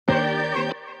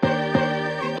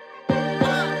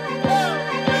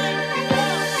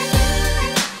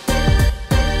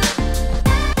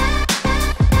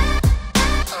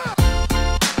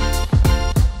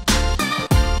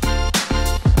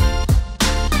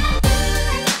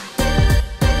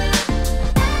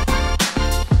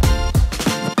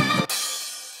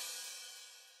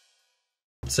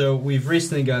So we've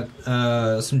recently got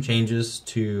some changes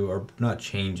to, or not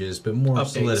changes, but more updates.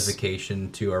 Solidification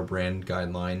to our brand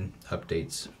guideline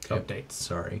updates. Updates.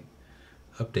 Sorry.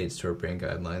 Updates to our brand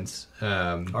guidelines.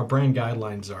 Our brand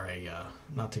guidelines are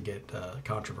not to get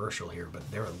controversial here, but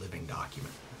they're a living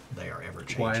document. They are ever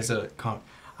changing. Why is it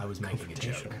I was making a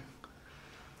joke.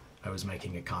 I was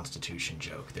making a Constitution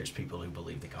joke. There's people who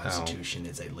believe the Constitution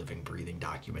is a living, breathing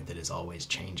document that is always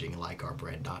changing like our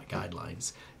brand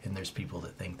guidelines. And there's people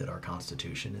that think that our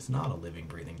Constitution is not a living,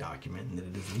 breathing document and that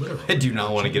it is literal. I do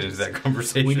not want to get into that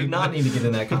conversation. We do not need to get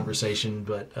in that conversation,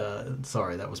 but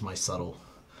sorry, that was my subtle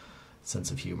sense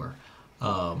of humor.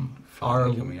 Our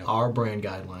brand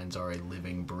guidelines are a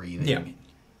living, breathing,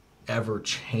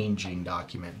 ever-changing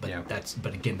document. But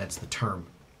again, that's the term.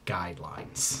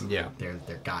 Guidelines. Yeah. They're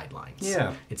guidelines.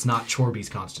 Yeah. It's not Chorbie's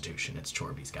Constitution, it's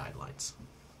Chorbie's guidelines.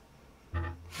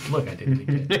 Look, I didn't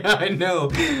get it. Yeah, I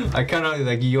know. I kind of,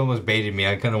 like, you almost baited me.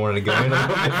 I kind of wanted to go in a little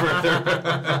bit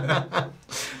further.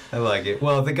 I like it.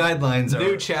 Well, the guidelines are...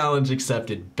 New challenge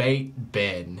accepted. Bait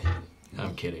Ben.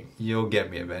 I'm kidding. You'll get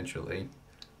me eventually.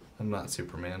 I'm not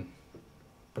Superman,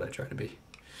 but I try to be.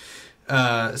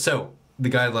 So, the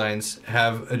guidelines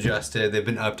have adjusted. They've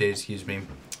been updated, excuse me.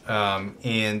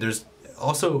 And there's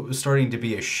also starting to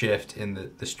be a shift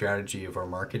in the strategy of our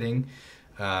marketing,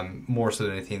 more so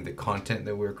than anything, the content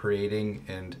that we're creating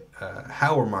and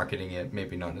how we're marketing it,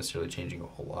 maybe not necessarily changing a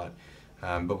whole lot.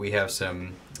 But we have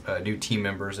some new team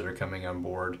members that are coming on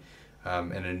board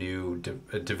and a new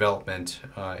development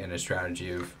and a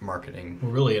strategy of marketing. We're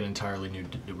really an entirely new,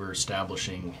 we're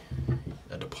establishing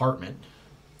a department.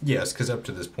 Yes, because up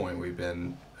to this point we've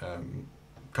been...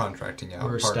 contracting out,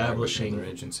 we're establishing another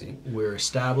agency. We're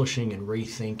establishing and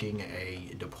rethinking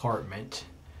a department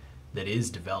that is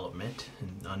development,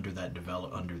 and under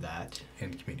that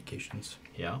and communications.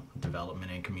 Yeah,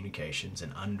 development and communications,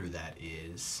 and under that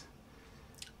is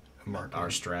marketing. Our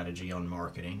strategy on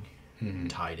marketing,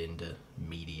 tied into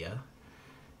media,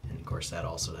 and of course that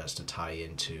also has to tie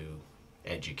into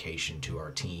education to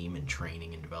our team and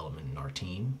training and development in our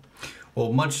team.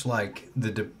 Well, much like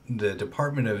the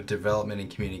Department of Development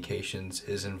and Communications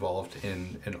is involved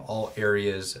in all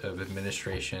areas of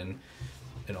administration,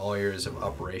 in all areas of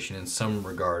operation in some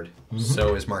regard,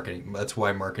 so is marketing. That's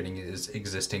why marketing is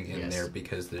existing in there,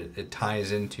 because it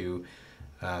ties into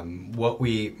what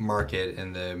we market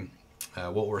and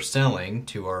what we're selling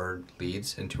to our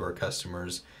leads and to our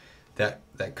customers.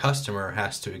 That customer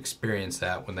has to experience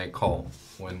that when they call,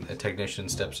 when a technician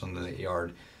steps on the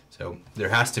yard. So there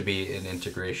has to be an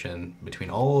integration between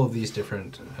all of these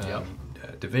different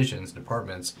divisions,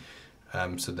 departments,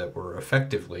 so that we're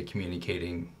effectively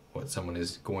communicating what someone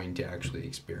is going to actually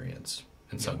experience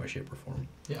in some way, shape, or form.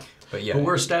 Yeah. But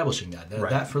we're establishing that.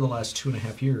 That for the last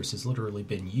 2.5 years has literally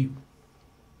been you.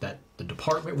 That the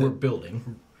department we're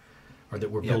building... or that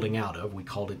we're building out of. We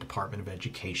called it Department of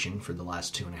Education for the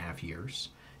last 2.5 years.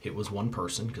 It was one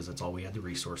person because that's all we had the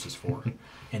resources for.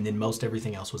 And then most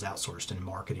everything else was outsourced, and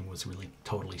marketing was really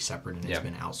totally separate, and it's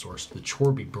been outsourced. The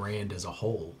Chorbie brand as a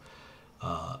whole,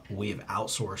 we have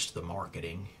outsourced the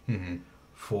marketing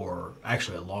for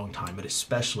actually a long time, but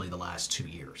especially the last 2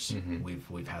 years.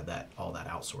 We've had all that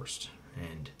outsourced.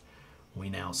 And we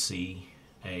now see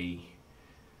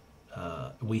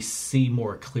we see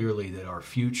more clearly that our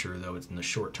future, though it's in the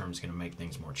short term, is going to make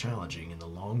things more challenging. In the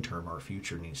long term, our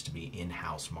future needs to be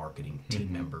in-house marketing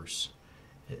team members.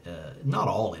 Not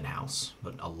all in-house,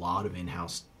 but a lot of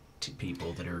in-house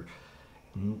people that are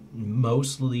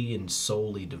mostly and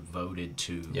solely devoted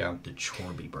to the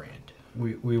Chorbie brand.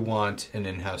 We want an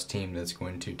in-house team that's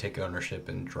going to take ownership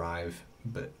and drive,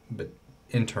 but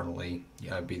internally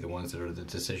be the ones that are the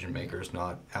decision makers,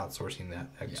 not outsourcing that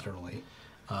externally.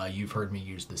 You've heard me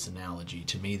use this analogy.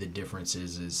 To me, the difference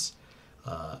is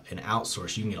an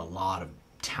outsource. You can get a lot of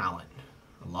talent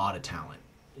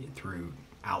through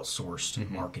outsourced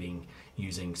marketing,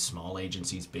 using small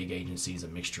agencies, big agencies, a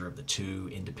mixture of the two,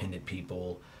 independent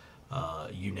people,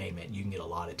 you name it. You can get a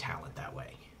lot of talent that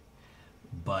way.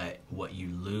 But what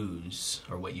you lose,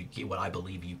 or what I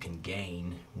believe you can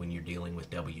gain when you're dealing with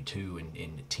W-2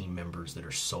 and team members that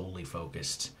are solely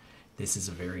focused.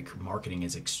 Marketing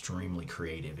is extremely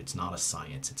creative. It's not a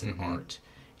science, it's an art.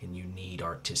 And you need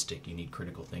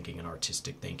critical thinking and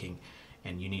artistic thinking.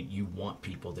 And you want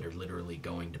people that are literally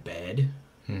going to bed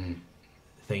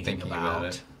thinking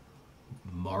about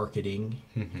marketing,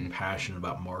 passionate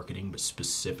about marketing, but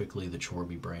specifically the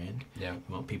Chorbie brand. Yeah. You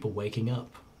want people waking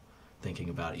up thinking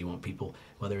about it. You want people,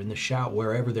 whether in the shower,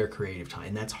 wherever their creative time.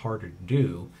 And that's harder to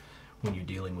do when you're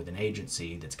dealing with an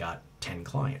agency that's got 10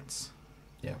 clients.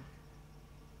 Yeah.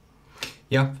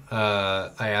 Yeah,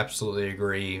 I absolutely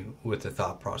agree with the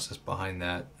thought process behind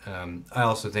that. I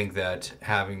also think that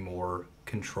having more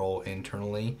control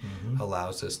internally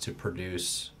allows us to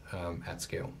produce at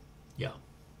scale. Yeah,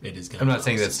 it is going I'm to. not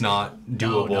saying that's not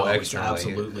doable It's externally.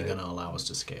 absolutely going to allow us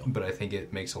to scale. But I think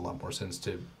it makes a lot more sense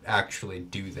to actually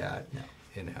do that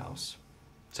in-house.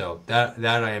 So that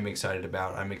I am excited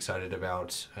about. I'm excited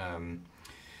about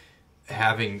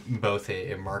having both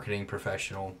a marketing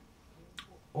professional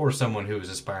or someone who is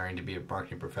aspiring to be a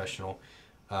marketing professional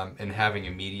and having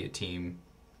a media team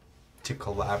to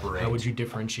collaborate. How would you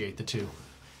differentiate the two?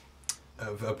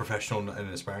 Of a professional and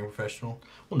an aspiring professional?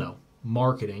 Well, no.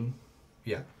 Marketing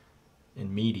Yeah.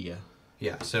 and media.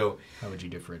 Yeah. So how would you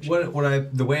differentiate?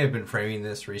 The way I've been framing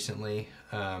this recently,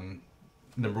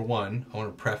 number one, I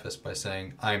want to preface by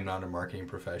saying I'm not a marketing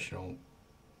professional,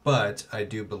 but I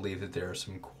do believe that there are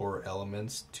some core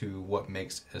elements to what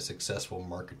makes a successful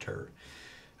marketer.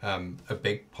 A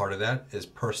big part of that is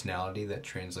personality that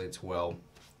translates well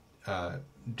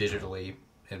digitally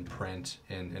and print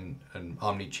and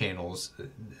omni channels.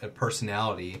 A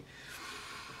personality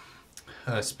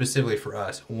specifically for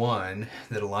us, one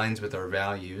that aligns with our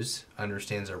values,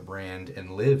 understands our brand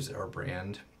and lives our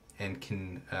brand, and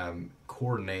can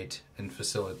coordinate and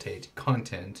facilitate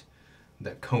content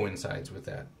that coincides with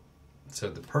that. So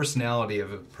the personality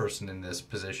of a person in this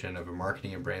position of a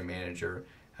marketing and brand manager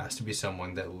has to be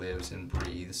someone that lives and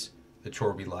breathes the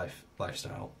Chorbie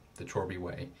lifestyle, the Chorbie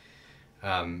way.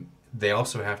 They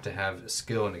also have to have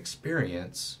skill and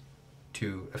experience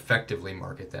to effectively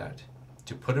market that,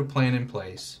 to put a plan in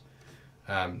place,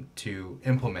 to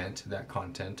implement that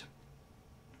content,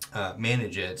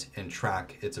 manage it, and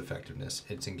track its effectiveness,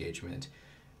 its engagement,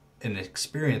 and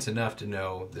experience enough to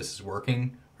know this is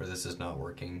working or this is not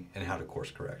working and how to course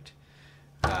correct.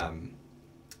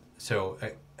 So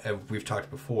we've talked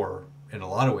before, in a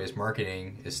lot of ways,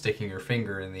 marketing is sticking your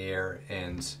finger in the air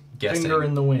and guessing. Finger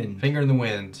in the wind. Finger in the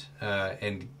wind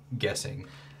and guessing.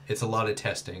 It's a lot of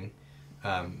testing.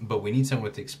 But we need someone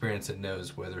with experience that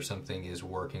knows whether something is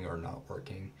working or not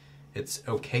working. It's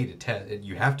okay to test.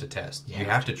 You have to test. You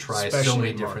have to try so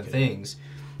many different things.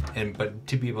 But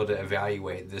to be able to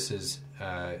evaluate, this is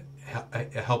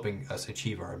helping us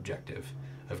achieve our objective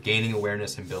of gaining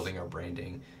awareness and building our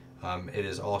branding. It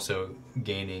is also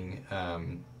gaining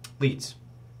leads,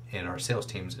 and our sales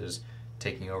teams is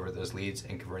taking over those leads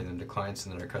and converting them to clients,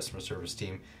 and then our customer service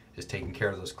team is taking care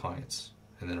of those clients,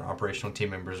 and then our operational team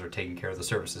members are taking care of the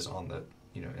services on the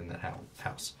in the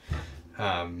house.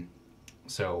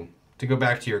 So to go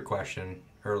back to your question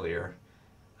earlier,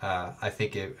 I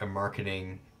think a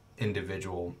marketing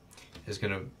individual is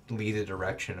going to lead the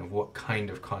direction of what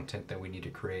kind of content that we need to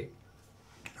create.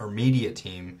 Our media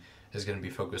team is going to be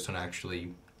focused on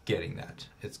actually getting that.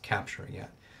 It's capturing it.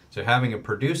 So having a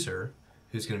producer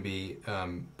who's going to be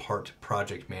part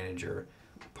project manager,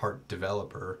 part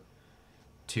developer,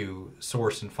 to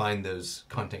source and find those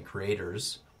content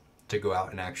creators to go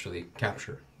out and actually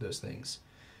capture those things.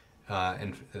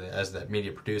 And as that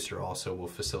media producer also will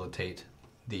facilitate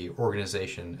the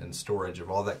organization and storage of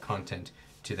all that content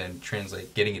to then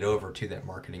translate, getting it over to that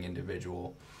marketing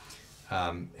individual.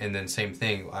 And then same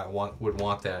thing, would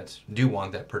want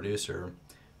that producer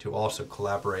to also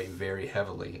collaborate very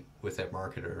heavily with that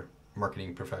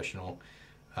marketing professional,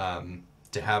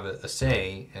 to have a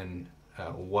say in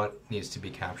what needs to be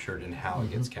captured and how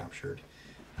it gets captured.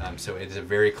 So it is a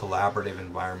very collaborative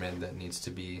environment that needs to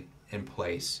be in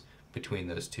place between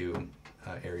those two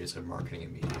areas of marketing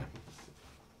and media.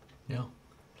 Yeah.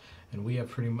 And we have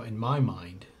pretty much, in my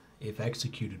mind, if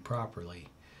executed properly,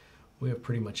 we have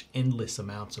pretty much endless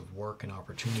amounts of work and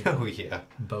opportunity. Oh, yeah.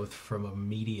 Both from a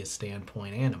media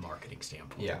standpoint and a marketing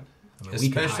standpoint. Yeah. I mean,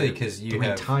 especially because you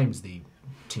have 3 times the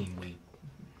team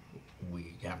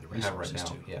we have the resources right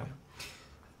now, to. Yeah.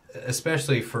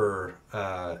 Especially for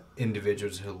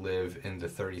individuals who live in the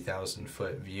 30,000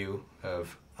 foot view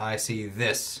of, I see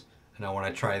this and I want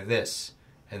to try this,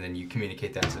 and then you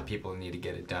communicate that to the people who need to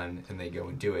get it done and they go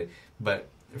and do it. But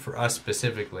for us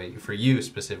specifically, for you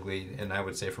specifically, and I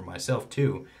would say for myself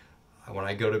too, when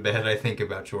I go to bed I think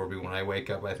about Chorbie, when I wake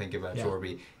up I think about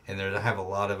Chorbie, and I have a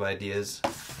lot of ideas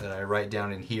that I write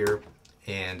down in here,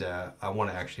 and I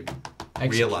want to actually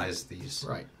realize these.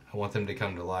 Right. I want them to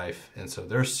come to life, and so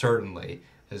there certainly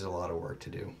is a lot of work to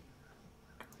do.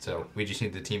 So we just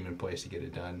need the team in place to get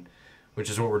it done, which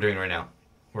is what we're doing right now.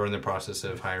 We're in the process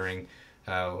of hiring.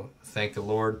 Thank the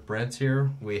Lord, Brent's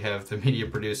here. We have the media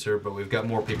producer, but we've got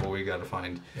more people we've got to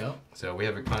find. Yep. So we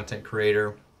have a content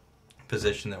creator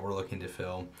position that we're looking to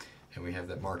fill, and we have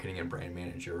that marketing and brand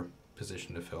manager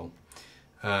position to fill.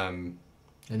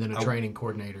 And then a training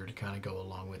coordinator to kind of go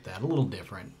along with that. A little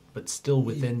different, but still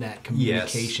within that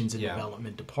communications and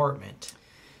development department.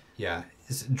 Yeah,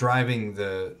 it's driving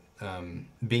the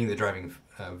being the driving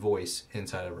voice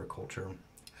inside of our culture,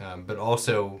 but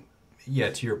also,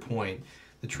 to your point,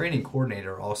 the training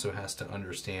coordinator also has to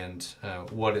understand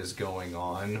what is going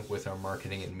on with our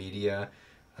marketing and media,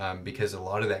 because a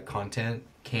lot of that content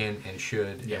can and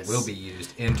should and will be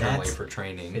used internally for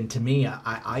training. And to me,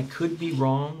 I could be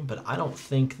wrong, but I don't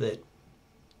think that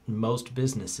most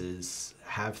businesses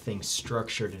have things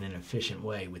structured in an efficient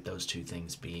way with those two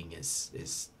things being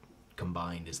as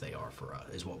combined as they are for us,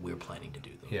 is what we're planning to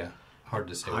do. Though. Yeah, hard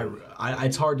to say.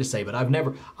 It's hard to say, but I've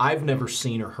never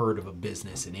seen or heard of a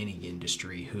business in any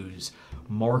industry whose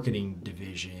marketing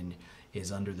division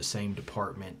is under the same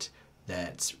department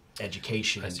that's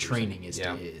education and training is.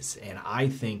 And I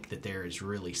think that there is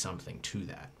really something to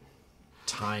that,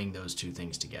 tying those two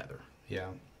things together. Yeah.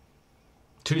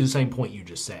 To the same point you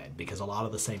just said, because a lot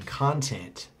of the same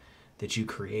content that you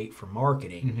create for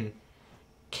marketing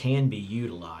can be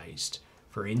utilized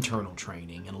for internal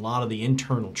training, and a lot of the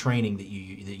internal training that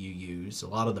you use, a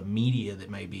lot of the media that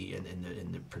may be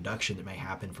and the production that may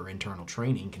happen for internal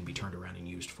training can be turned around and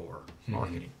used for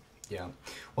marketing. Yeah.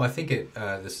 Well, I think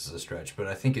this is a stretch, but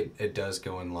I think it does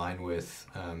go in line with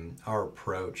our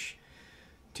approach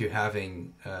to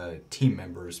having team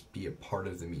members be a part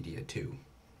of the media too.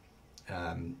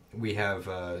 We have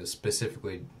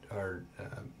specifically our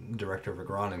director of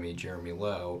agronomy, Jeremy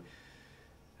Lowe,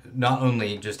 not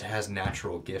only just has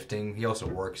natural gifting, he also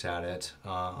works at it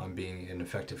on being an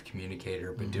effective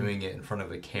communicator, but doing it in front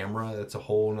of a camera, that's a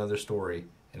whole other story,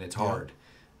 and it's hard.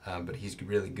 But he's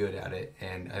really good at it,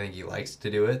 and I think he likes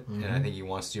to do it, and I think he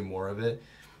wants to do more of it.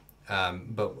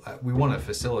 But we want to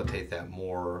facilitate that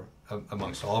more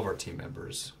amongst all of our team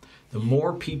members. The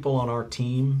more people on our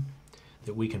team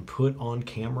that we can put on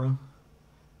camera,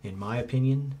 in my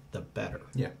opinion, the better.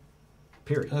 Yeah.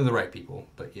 Period. The right people,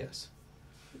 but yes.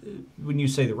 When you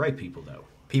say the right people, though?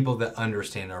 People that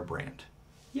understand our brand.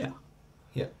 Yeah.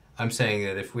 Yeah. I'm saying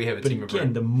that if we have a team of... But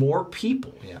again, the more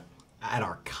people at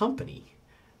our company...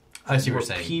 I see what you're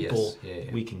saying. People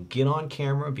we can get on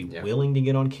camera, be willing to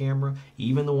get on camera.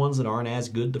 Even the ones that aren't as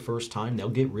good the first time, they'll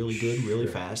get really good really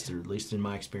fast, or at least in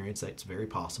my experience, that's very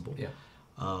possible. Yeah.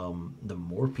 The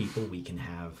more people we can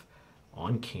have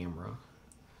on camera,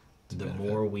 the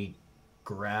more we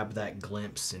grab that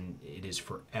glimpse and it is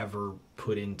forever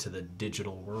put into the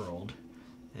digital world,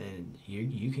 and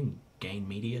you can gain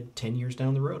media 10 years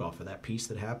down the road off of that piece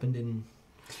that happened in...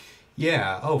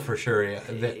 Yeah, oh, for sure. Yeah.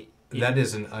 That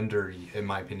is in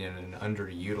my opinion, an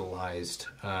underutilized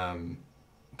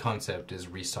concept is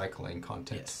recycling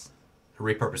content. Yes.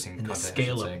 Repurposing and content. The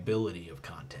scalability of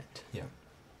content. Yeah.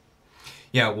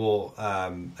 Yeah, well,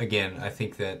 again, I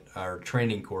think that our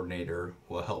training coordinator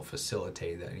will help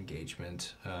facilitate that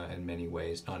engagement in many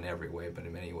ways. Not in every way, but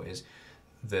in many ways.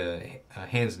 The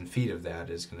hands and feet of that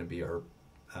is going to be our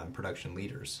production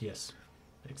leaders. Yes.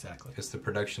 Exactly. It's the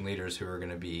production leaders who are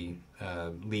going to be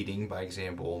leading by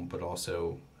example, but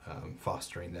also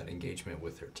fostering that engagement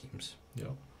with their teams.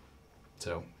 Yep.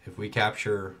 So if we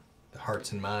capture the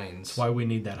hearts and minds... That's why we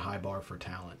need that high bar for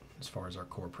talent. As far as our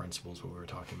core principles, what we were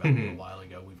talking about a little while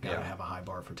ago, we've got to have a high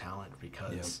bar for talent,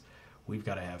 because we've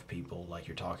got to have people, like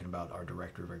you're talking about our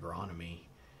director of agronomy.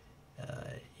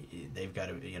 They've got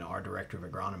to, our director of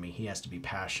agronomy, he has to be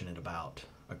passionate about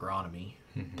agronomy,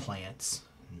 plants,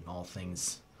 and all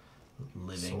things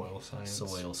living,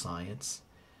 soil science.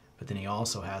 But then he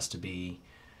also has to be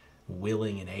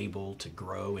willing and able to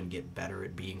grow and get better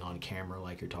at being on camera,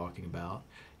 like you're talking about.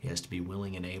 He has to be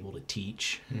willing and able to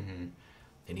teach.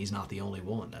 And he's not the only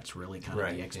one. That's really kind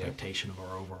of the expectation of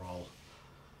our overall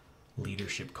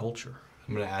leadership culture.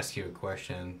 I'm going to ask you a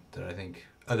question that I think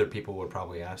other people would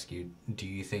probably ask you. Do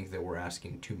you think that we're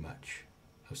asking too much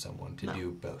of someone to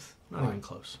do both? Not even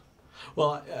close.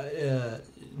 Well,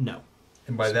 no.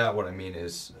 And by that, what I mean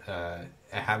is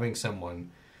having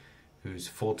someone whose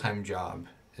full-time job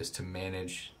is to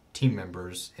manage team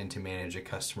members and to manage a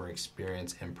customer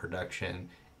experience and production,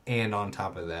 and on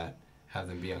top of that, have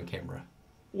them be on camera.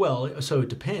 Well, so it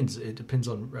depends. It depends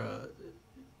on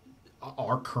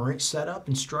our current setup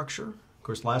and structure. Of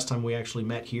course, last time we actually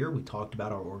met here, we talked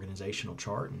about our organizational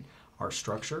chart and our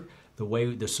structure.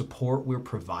 The support we're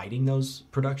providing those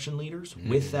production leaders,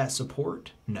 with that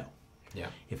support, no. Yeah.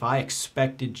 If I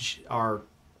expected our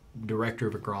director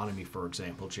of agronomy, for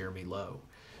example, Jeremy Lowe,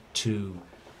 to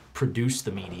produce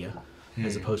the media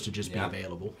as opposed to just be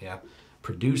available,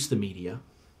 produce the media,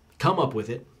 come up with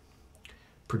it,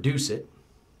 produce it,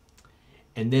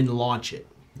 and then launch it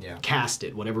Yeah. cast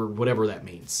it, whatever that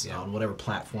means, on whatever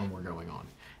platform we're going on,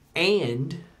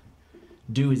 and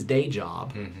do his day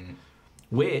job,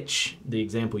 which the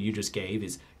example you just gave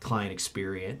is client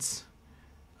experience.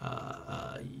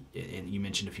 And you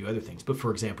mentioned a few other things, but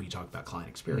for example, you talked about client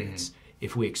experience.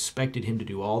 If we expected him to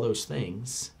do all those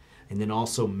things and then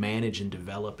also manage and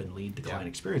develop and lead the client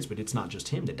experience, but it's not just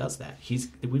him that does that.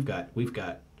 We've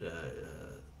got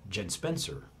Jen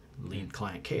Spencer, lead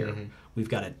client care. We've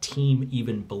got a team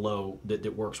even below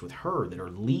that works with her that are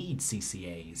lead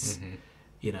CCAs.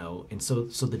 You know, and so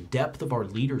the depth of our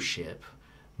leadership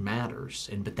matters,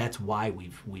 but that's why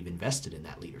we've invested in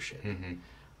that leadership.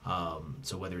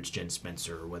 So whether it's Jen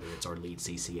Spencer or whether it's our lead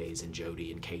CCAs and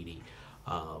Jody and Katie,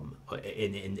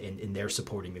 and they're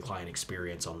supporting the client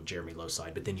experience on the Jeremy Lowe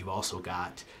side, but then you've also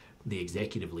got the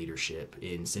executive leadership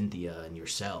in Cynthia and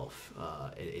yourself,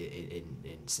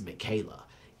 and Michaela,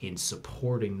 in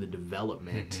supporting the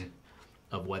development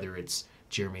of whether it's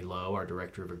Jeremy Lowe, our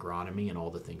director of agronomy, and all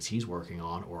the things he's working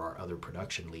on, or our other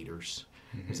production leaders.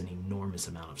 There's an enormous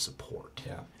amount of support,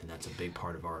 and that's a big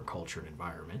part of our culture and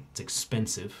environment. It's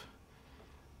expensive,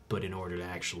 but in order to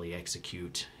actually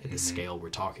execute at the scale we're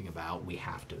talking about, we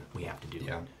have to do it.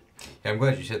 Yeah, I'm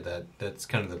glad you said that. That's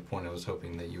kind of the point I was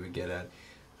hoping that you would get at,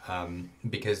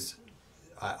 because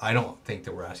I don't think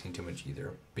that we're asking too much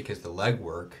either, because the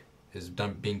legwork is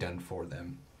being done for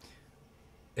them.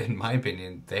 In my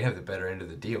opinion, they have the better end of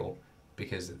the deal,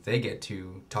 because they get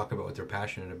to talk about what they're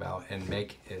passionate about and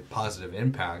make a positive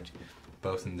impact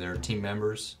both in their team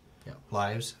members'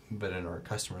 lives, but in our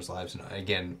customers' lives. And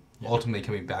again, ultimately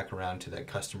coming back around to that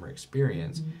customer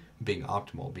experience being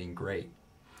optimal, being great.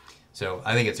 So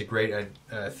I think it's a great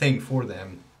thing for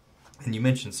them. And you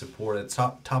mentioned support. It's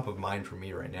top of mind for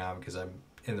me right now, because I'm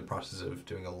in the process of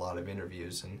doing a lot of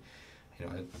interviews. And you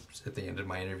know, at the end of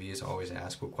my interviews, I always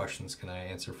ask, what questions can I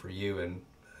answer for you? And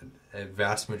a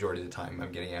vast majority of the time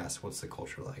I'm getting asked, what's the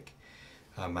culture like?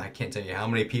 I can't tell you how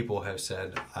many people have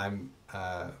said,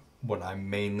 what I'm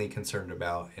mainly concerned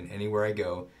about, and anywhere I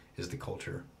go, is the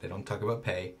culture. They don't talk about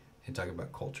pay, they talk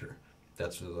about culture.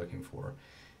 That's what they're looking for.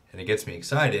 And it gets me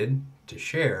excited to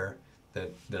share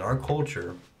that our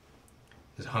culture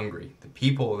is hungry. The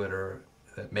people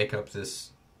that make up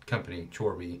this company,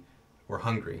 Chorbie, we're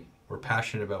hungry. We're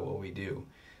passionate about what we do.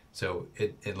 So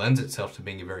it lends itself to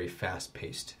being a very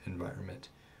fast-paced environment.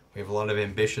 We have a lot of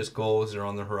ambitious goals that are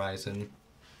on the horizon,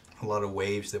 a lot of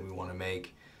waves that we want to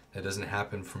make. That doesn't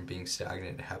happen from being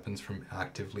stagnant. It happens from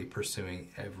actively pursuing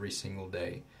every single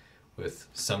day with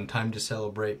some time to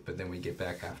celebrate, but then we get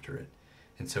back after it.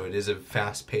 And so it is a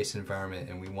fast-paced environment,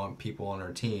 and we want people on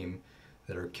our team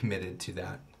that are committed to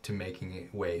that, to making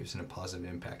waves and a positive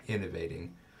impact,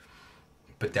 innovating.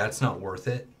 But that's not worth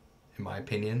it, in my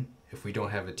opinion, if we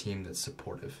don't have a team that's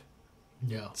supportive.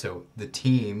 Yeah. So the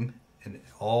team, and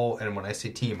when I say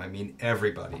team, I mean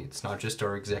everybody. It's not just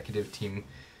our executive team.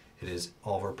 It is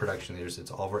all of our production leaders.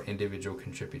 It's all of our individual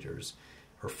contributors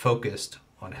are focused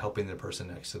on helping the person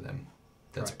next to them.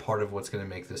 That's part of what's going to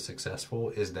make this successful,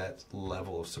 is that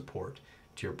level of support.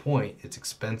 To your point, it's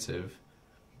expensive,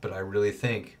 but I really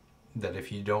think that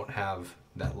if you don't have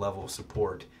that level of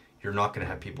support, you're not going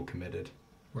to have people committed.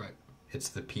 Right. It's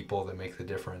the people that make the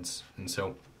difference. And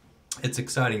so it's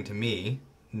exciting to me,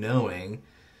 knowing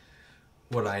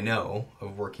what I know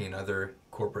of working in other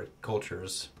corporate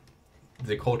cultures.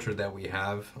 The culture that we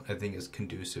have, I think, is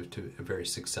conducive to a very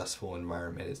successful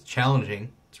environment. It's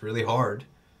challenging. It's really hard.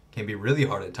 It can be really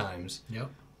hard at times. Yep.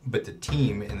 But the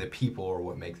team and the people are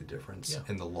what make the difference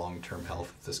in the long-term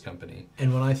health of this company.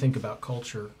 And when I think about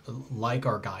culture, like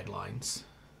our guidelines.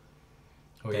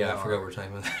 Oh yeah, I forgot we were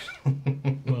talking about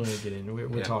that. We'll get in.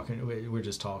 We're talking. We're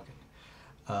just talking.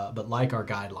 But like our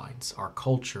guidelines, our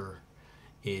culture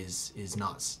is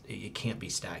not. It can't be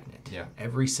stagnant. Yeah.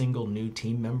 Every single new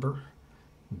team member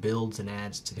builds and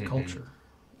adds to the culture.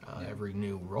 Every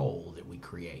new role that we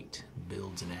create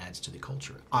builds and adds to the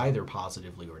culture, either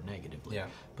positively or negatively. Yeah.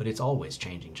 But it's always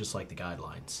changing, just like the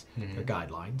guidelines. They're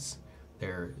guidelines.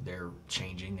 They're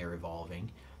changing. They're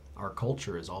evolving. Our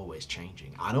culture is always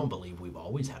changing. I don't believe we've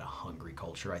always had a hungry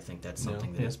culture. I think that's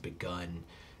something that has begun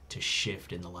to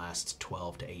shift in the last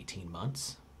 12 to 18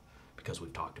 months because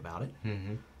we've talked about it.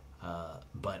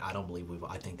 But I don't believe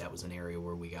I think that was an area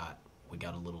where we got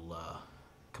a little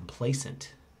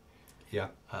complacent.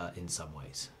 In some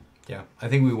ways. Yeah, I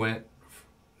think we went.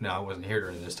 I wasn't here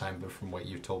during this time, but from what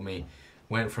you've told me,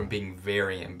 went from being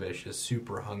very ambitious,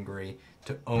 super hungry,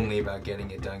 to only about getting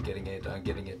it done,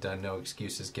 no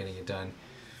excuses, getting it done,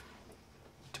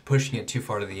 to pushing it too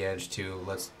far to the edge to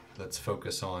let's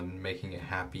focus on making a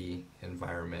happy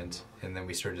environment. And then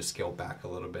we started to scale back a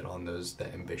little bit on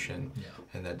that ambition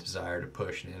and that desire to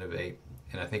push and innovate.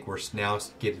 And I think we're now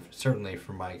certainly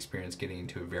from my experience, getting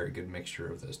into a very good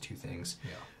mixture of those two things,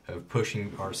 of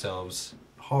pushing ourselves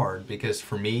hard. Because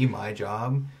for me, my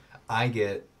job, I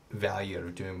get value out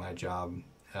of doing my job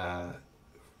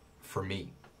for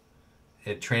me.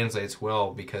 It translates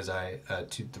well because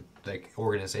to the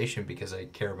organization, because I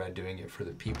care about doing it for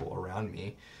the people around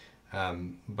me.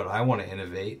 But I want to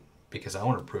innovate because I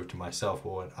want to prove to myself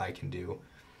what I can do.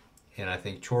 And I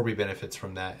think Chorbie benefits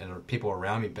from that, and people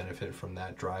around me benefit from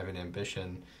that drive and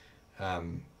ambition.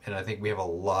 And I think we have a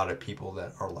lot of people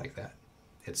that are like that.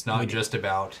 It's not just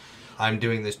about, I'm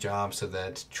doing this job so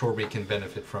that Chorbie can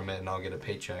benefit from it and I'll get a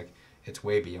paycheck. It's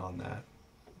way beyond that.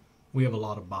 We have a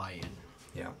lot of buy-in.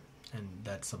 Yeah. And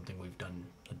that's something we've done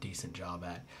a decent job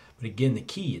at. But again, the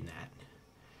key in that,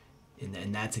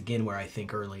 and that's again where I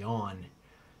think early on,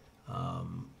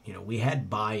 we had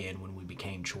buy-in when we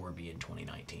became Chorbie in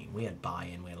 2019. We had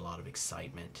buy-in, we had a lot of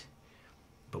excitement,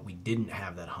 but we didn't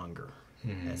have that hunger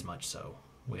as much so.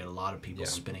 We had a lot of people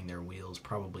spinning their wheels.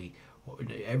 Probably,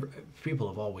 people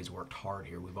have always worked hard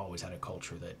here. We've always had a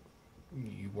culture that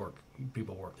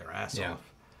people work their ass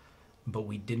off. But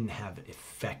we didn't have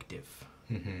effective.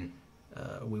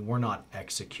 We were not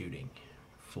executing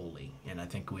fully, and I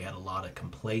think we had a lot of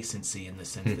complacency in the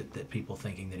sense that people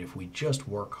thinking that if we just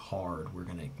work hard, we're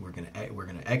gonna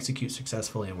execute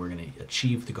successfully and we're gonna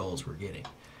achieve the goals we're getting,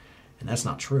 and that's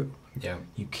not true. Yeah,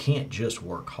 you can't just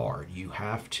work hard. You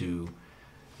have to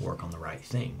work on the right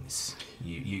things.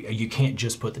 You can't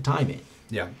just put the time in.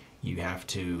 Yeah, you have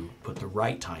to put the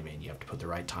right time in. You have to put the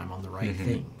right time on the right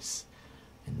things,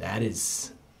 and that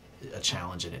is a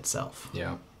challenge in itself.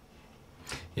 Yeah.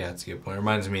 Yeah, that's a good point. It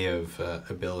reminds me of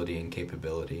ability and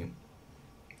capability.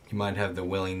 You might have the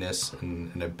willingness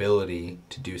and ability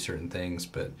to do certain things,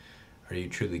 but are you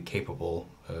truly capable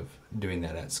of doing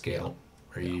that at scale?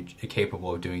 Are you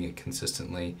capable of doing it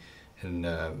consistently and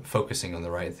focusing on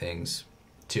the right things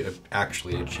to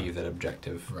actually achieve that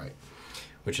objective? Right.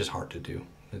 Which is hard to do.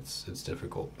 It's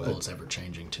difficult. But it's ever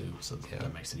changing too, so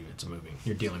that makes it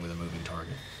you're dealing with a moving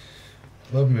target.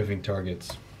 Love moving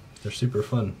targets. They're super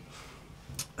fun.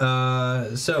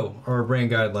 So our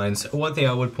brand guidelines. One thing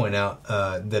I would point out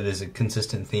that is a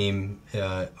consistent theme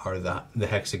are the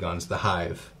hexagons, the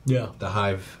hive. Yeah. The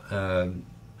hive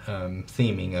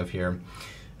theming of here.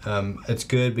 It's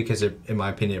good because in my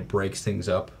opinion, it breaks things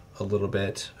up a little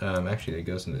bit. Actually, it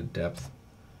goes into depth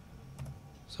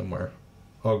somewhere.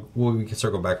 We can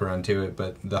circle back around to it,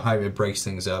 but the hive, it breaks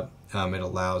things up. It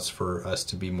allows for us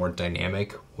to be more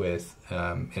dynamic with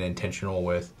and intentional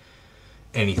with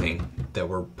anything that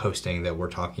we're posting, that we're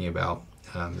talking about.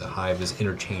 The hive is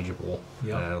interchangeable,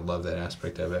 and I love that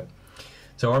aspect of it.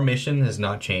 So our mission has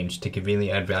not changed: to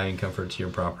conveniently add value and comfort to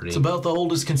your property. It's about the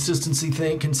oldest consistent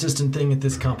thing at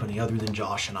this company, other than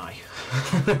Josh and I.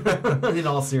 In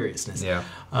all seriousness,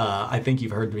 I think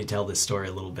you've heard me tell this story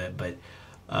a little bit, but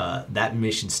that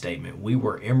mission statement, we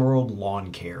were Emerald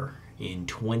Lawn Care in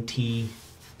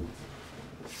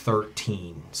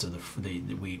 2013. So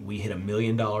we hit $1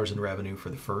 million in revenue for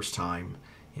the first time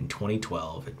in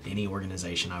 2012 at any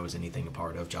organization I was anything a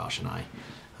part of, Josh and I.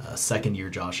 Second year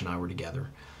Josh and I were together.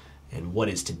 And what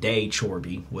is today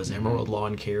Chorbie was Emerald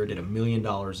Lawn Care, did $1 million in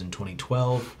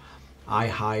 2012. I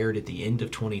hired at the end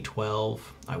of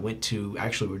 2012. I went to,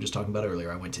 actually we were just talking about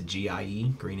earlier, I went to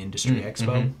GIE, Green Industry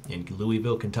Expo in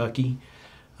Louisville, Kentucky.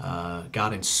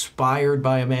 Got inspired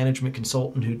by a management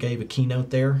consultant who gave a keynote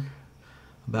there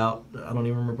about, I don't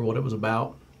even remember what it was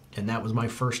about. And that was my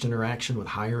first interaction with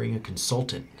hiring a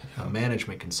consultant, a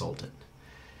management consultant.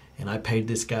 And I paid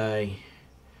this guy,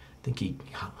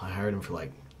 I hired him for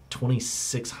like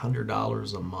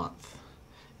 $2,600 a month.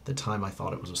 At the time I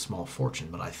thought it was a small fortune,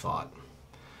 but I thought,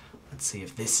 let's see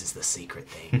if this is the secret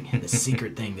thing, the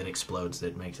secret thing that explodes,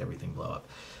 that makes everything blow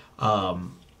up.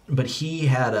 But he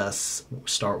had us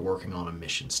start working on a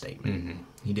mission statement.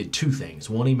 He did two things.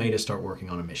 One, he made us start working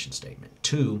on a mission statement.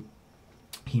 Two,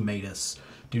 he made us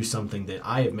do something that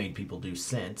I have made people do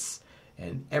since,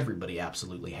 and everybody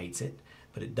absolutely hates it,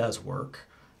 but it does work.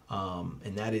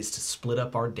 And that is to split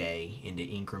up our day into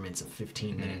increments of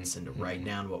 15 minutes and to write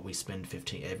down what we spend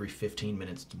every 15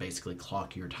 minutes to basically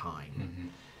clock your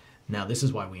time. Now, this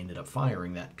is why we ended up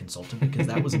firing that consultant, because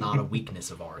that was not a weakness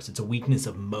of ours. It's a weakness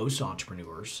of most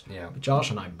entrepreneurs. But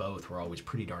Josh and I both were always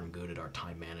pretty darn good at our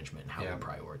time management and how we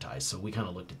prioritize. So we kind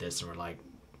of looked at this and we're like,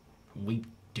 we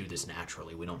do this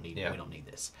naturally. We don't need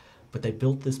this. But they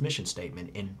built this mission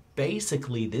statement, and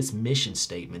basically this mission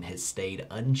statement has stayed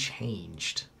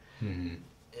unchanged.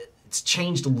 It's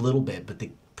changed a little bit, but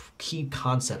key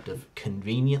concept of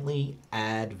conveniently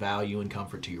add value and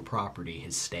comfort to your property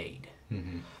has stayed.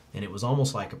 Mm-hmm. And it was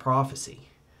almost like a prophecy,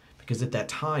 because at that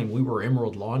time we were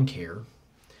Emerald Lawn Care,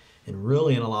 and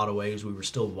really in a lot of ways we were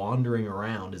still wandering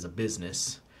around as a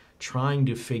business trying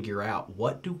to figure out,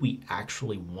 what do we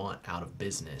actually want out of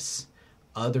business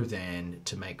other than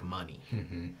to make money.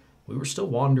 Mm-hmm. We were still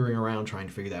wandering around trying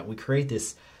to figure that. We create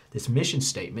this mission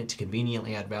statement to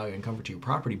conveniently add value and comfort to your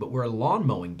property, but we're a lawn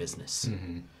mowing business.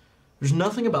 Mm-hmm. There's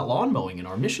nothing about lawn mowing in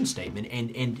our mission statement,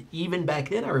 and even back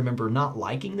then I remember not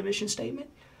liking the mission statement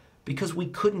because we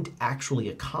couldn't actually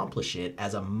accomplish it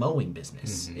as a mowing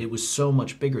business. Mm-hmm. It was so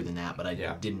much bigger than that, but I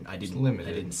Yeah.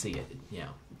 didn't see it. Yeah.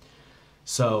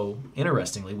 So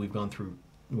interestingly,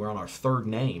 we're on our third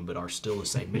name, but are still the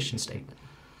same mission statement.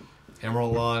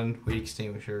 Emerald Lawn, weed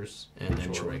extinguishers, And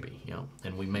then Chorbie, yeah.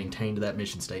 And we maintained that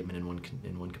mission statement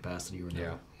in one capacity or another.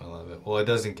 Yeah, I love it. Well, it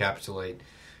does encapsulate.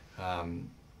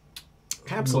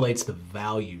 Encapsulates the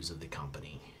values of the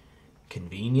company.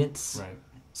 Convenience. Right.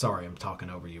 Sorry, I'm talking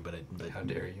over you, but How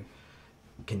dare you?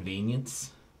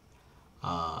 Convenience.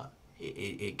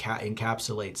 It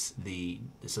encapsulates the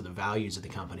values of the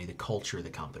company, the culture of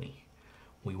the company.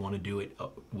 We want to do it.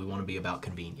 We want to be about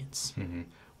convenience. Mm-hmm.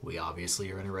 We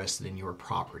obviously are interested in your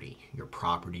property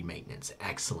maintenance,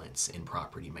 excellence in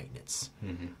property maintenance.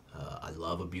 Mm-hmm. I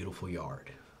love a beautiful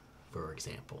yard, for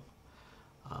example.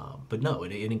 But no,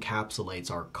 it encapsulates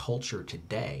our culture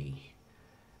today.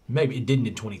 Maybe it didn't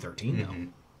in 2013, though. Mm-hmm.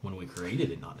 When we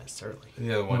created it, not necessarily.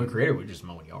 The other When we one, created it, we were just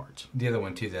mowing yards. the other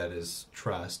one to that is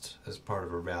trust as part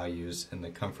of our values and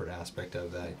the comfort aspect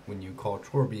of that. When you call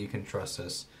Chorbie, you can trust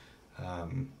us.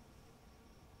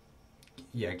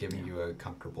 Giving you a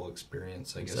comfortable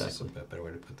experience, I guess is a better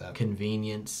way to put that.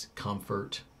 Convenience,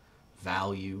 comfort,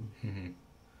 value. Mm-hmm.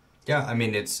 Yeah, I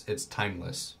mean, it's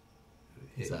timeless.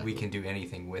 Exactly. We can do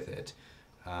anything with it.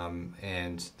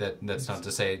 And that's not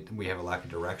to say we have a lack of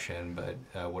direction, but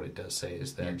what it does say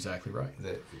is that... You're exactly right.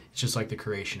 It's just like the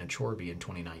creation of Chorbie in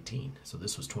 2019. So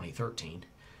this was 2013.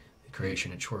 The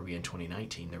creation of Chorbie in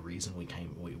 2019, the reason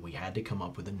we had to come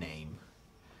up with a name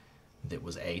that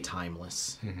was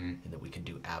timeless, Mm-hmm. and that we could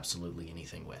do absolutely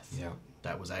anything with. Yeah.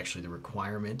 That was actually the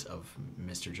requirement of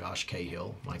Mr. Josh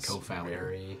Cahill, my co-founder.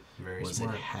 Very, very was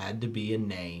smart. It had to be a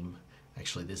name.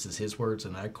 Actually, this is his words,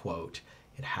 and I quote,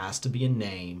 "It has to be a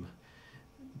name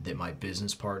that my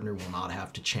business partner will not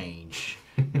have to change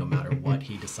no matter what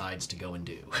he decides to go and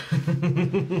do."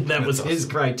 That was his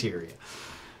criteria.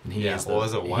 And he is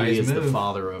was a wise the move.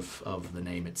 father of the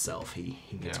name itself. He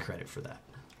gets credit for that.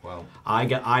 Well, I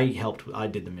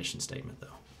did the mission statement, though.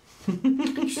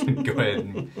 go ahead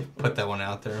and put that one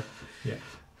out there. Yeah.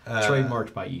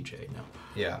 Trademarked by EJ, no.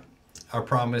 Yeah. Our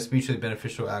promise, mutually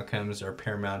beneficial outcomes are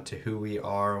paramount to who we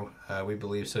are. We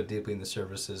believe so deeply in the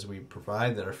services we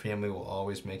provide that our family will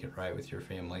always make it right with your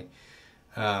family.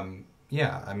 I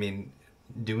mean,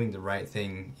 doing the right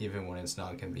thing even when it's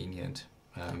not convenient.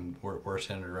 We're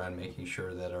centered around making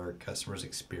sure that our customers'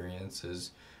 experience is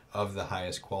of the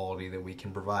highest quality that we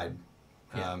can provide.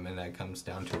 And that comes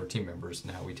down to our team members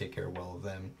and how we take care well of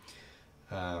them.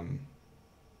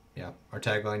 Our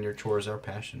tagline, your chore is our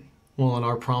passion. Well, and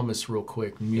our promise, real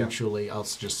quick, mutually, I'll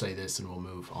just say this and we'll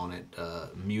move on it,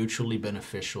 mutually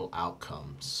beneficial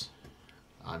outcomes.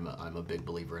 I'm a big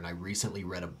believer, and I recently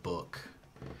read a book.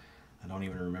 I don't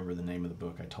even remember the name of the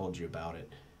book. I told you about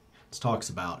it. It's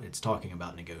talking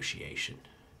about negotiation.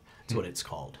 That's what it's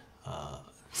called.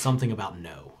 Something about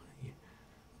no.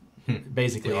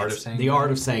 Basically, The Art of Saying the No?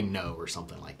 art of saying no, or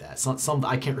something like that. Some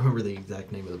I can't remember the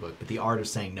exact name of the book, but the art of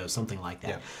saying no, something like that.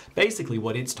 Yeah. Basically,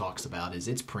 what it talks about is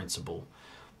its principle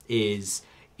is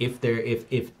if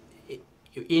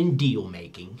in deal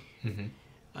making, Mm-hmm.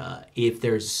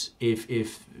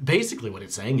 if basically what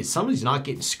it's saying is somebody's not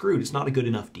getting screwed, it's not a good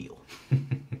enough deal.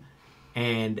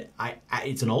 And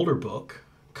it's an older book,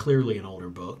 clearly an older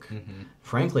book. Mm-hmm.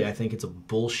 Frankly, I think it's a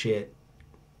bullshit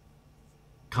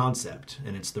concept,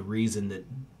 and it's the reason that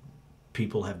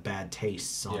people have bad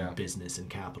tastes on business and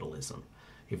capitalism.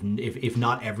 If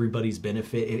not everybody's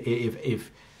benefit,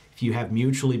 if you have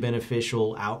mutually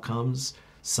beneficial outcomes,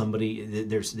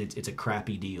 it's a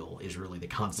crappy deal is really the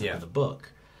concept of the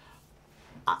book.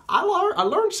 I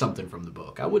learned something from the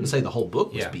book. I wouldn't say the whole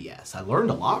book was BS. I learned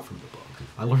a lot from the book.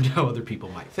 I learned how other people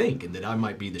might think, and that I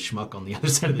might be the schmuck on the other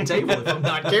side of the table if I'm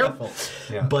not careful.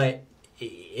 Yeah. But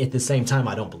at the same time,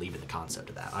 I don't believe in the concept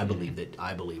of that. I believe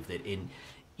that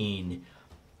in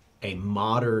a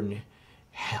modern,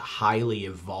 highly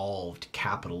evolved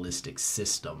capitalistic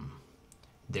system,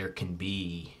 there can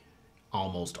be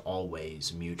almost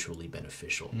always mutually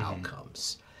beneficial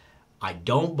outcomes. I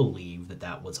don't believe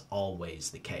that was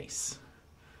always the case.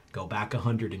 Go back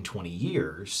 120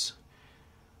 years,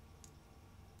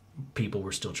 people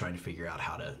were still trying to figure out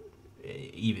how to,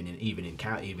 even in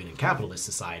capitalist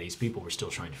societies, people were still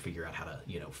trying to figure out how to,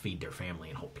 feed their family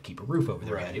and hope to keep a roof over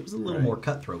their head. It was a little more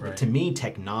cutthroat. But to me,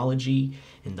 technology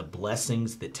and the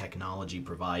blessings that technology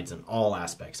provides in all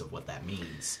aspects of what that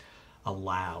means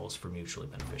allows for mutually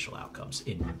beneficial outcomes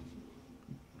in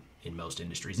most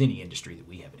industries, any industry that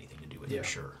we have anything to do with, for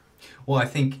sure. Well, I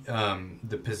think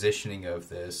the positioning of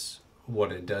this,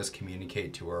 what it does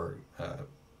communicate to our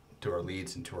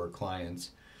leads and to our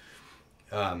clients,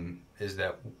 is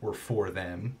that we're for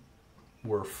them.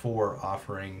 We're for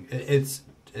offering its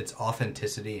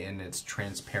authenticity and its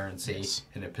transparency,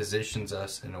 and it positions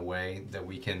us in a way that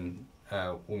we can,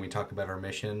 when we talk about our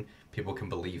mission, people can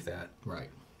believe that. Right.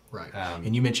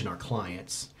 And you mentioned our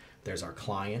clients. There's our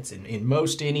clients, and in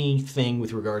most anything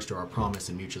with regards to our promise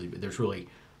and mutually, there's really,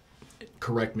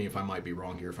 correct me if I might be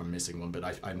wrong here if I'm missing one, but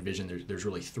I envision there's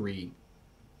really three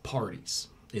parties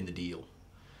in the deal.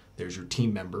 There's your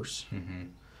team members,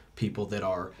 people that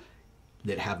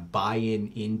have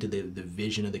buy-in into the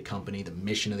vision of the company, the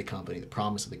mission of the company, the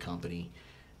promise of the company.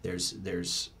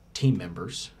 There's team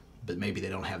members, but maybe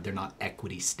they're not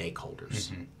equity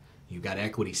stakeholders. You've got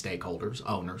equity stakeholders,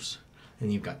 owners,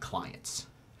 and you've got clients.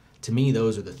 To me,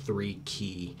 those are the three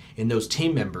key. And those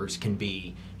team members can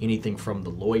be anything from the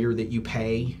lawyer that you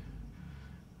pay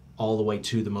all the way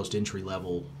to the most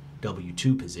entry-level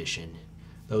W-2 position.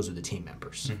 Those are the team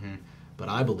members. But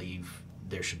I believe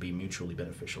there should be mutually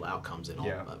beneficial outcomes in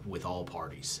all, with all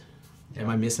parties. Am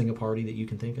I missing a party that you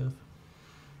can think of?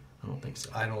 I don't think so.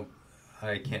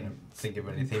 I can't think of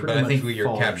anything, but I think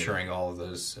you're capturing all of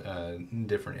those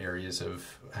different areas of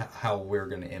how we're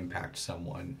going to impact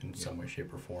someone in some way,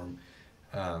 shape, or form.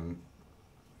 I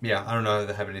don't know if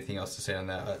I have anything else to say on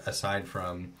that, aside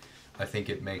from I think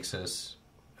it makes us,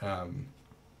 that's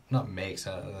not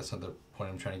the point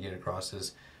I'm trying to get across,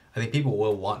 is I think people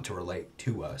will want to relate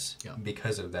to us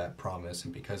because of that promise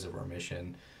and because of our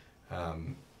mission.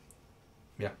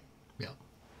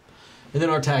 And then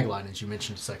our tagline, as you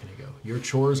mentioned a second ago, your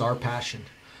chores, our passion.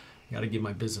 I got to give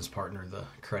my business partner the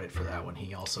credit for that one.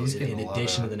 He also, in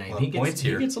addition to the name, he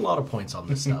gets a lot of points on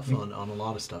this stuff, on a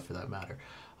lot of stuff for that matter.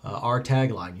 Our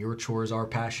tagline, your chores, our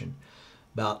passion.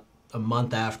 About a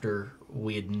month after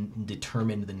we had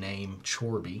determined the name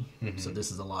Chorbie, so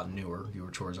this is a lot newer, your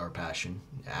chores, our passion.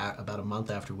 About a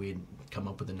month after we had come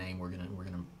up with the name, we're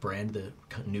gonna brand the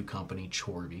new company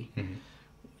Chorbie.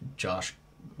 Josh,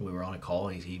 we were on a call,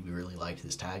 and he really liked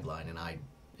this tagline, and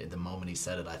at the moment he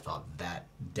said it, I thought that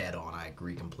dead on. I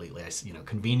agree completely.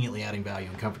 Conveniently adding value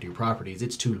and comfort to your properties.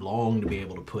 It's too long to be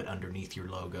able to put underneath your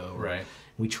logo. Right.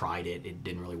 We tried it. It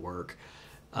didn't really work.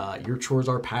 Your chores,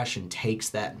 our passion takes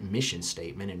that mission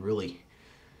statement and really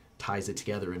ties it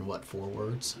together in 4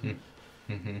 words?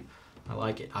 I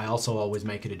like it. I also always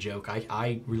make it a joke.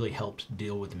 I really helped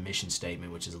deal with the mission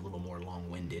statement, which is a little more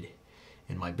long-winded.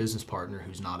 And my business partner,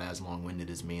 who's not as long-winded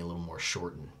as me, a little more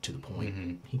short and to the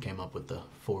point, he came up with the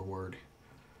 4-word.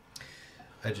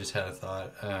 I just had a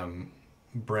thought.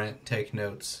 Brent, take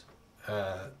notes.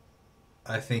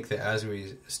 I think that as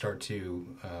we start to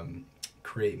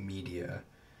create media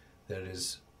that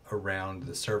is around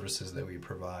the services that we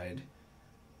provide,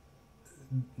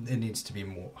 it needs to be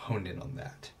more honed in on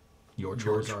that. Your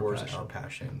chores, our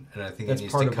passion. And I think it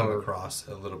needs to come across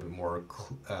a little bit more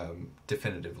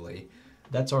definitively.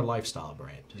 That's our lifestyle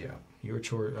brand. Yeah. Your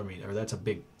chore, or that's a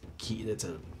big key, that's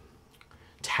a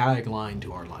tagline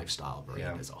to our lifestyle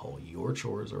brand as a whole. Your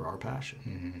chores are our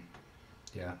passion.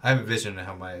 Yeah. I have a vision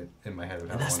in my head of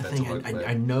how I want that to look.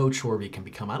 I know Chorbie can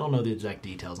become, I don't know the exact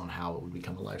details on how it would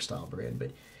become a lifestyle brand,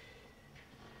 but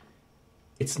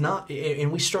it's not,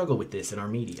 and we struggle with this in our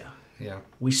media. Yeah.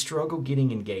 We struggle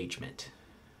getting engagement,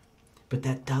 but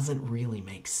that doesn't really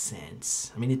make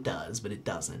sense. It does, but it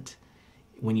doesn't.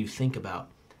 When you think about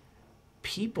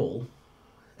people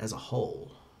as a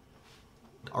whole,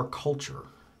 our culture,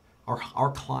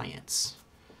 our clients,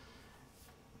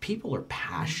 people are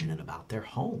passionate about their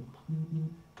home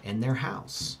and their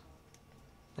house.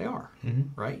 They are,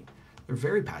 right? They're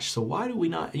very passionate. So why do we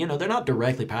not, they're not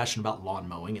directly passionate about lawn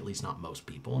mowing, at least not most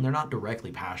people, and they're not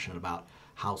directly passionate about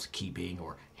housekeeping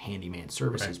or handyman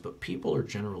services, but people are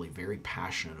generally very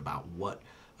passionate about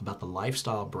the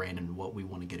lifestyle brand and what we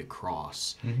want to get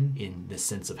across in the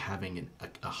sense of having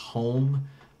a home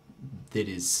that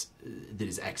is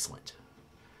excellent.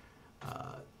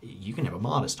 You can have a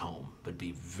modest home, but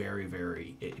be very,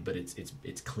 very, but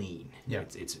it's clean. Yeah.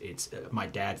 It's my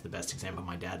dad's the best example.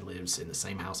 My dad lives in the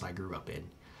same house I grew up in.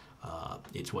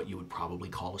 It's what you would probably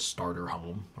call a starter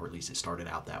home, or at least it started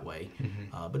out that way.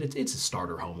 But it's a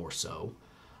starter home or so.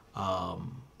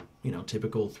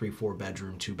 Typical 3-4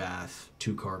 bedroom, 2-bath,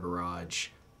 2-car garage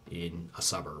in a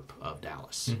suburb of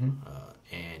Dallas.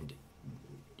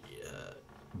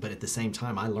 But at the same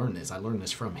time, I learned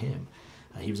this from him.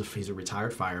 He's a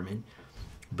retired fireman,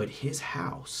 but his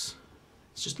house,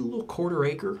 it's just a little 1/4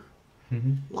 acre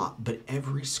lot, but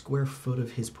every square foot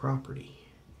of his property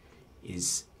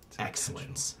is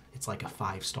excellence. It's like a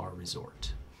 5-star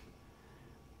resort.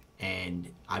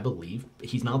 And I believe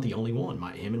he's not the only one.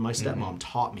 Him and my stepmom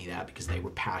taught me that because they were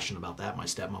passionate about that. My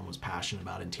stepmom was passionate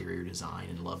about interior design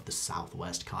and loved the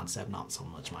Southwest concept. Not so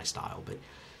much my style,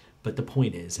 but the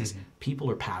point is people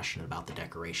are passionate about the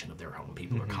decoration of their home.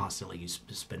 People are constantly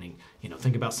spending,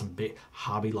 think about some big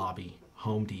Hobby Lobby,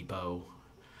 Home Depot,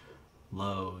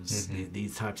 Lowe's,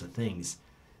 these types of things.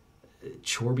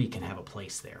 Chorbie can have a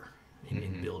place there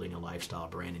in building a lifestyle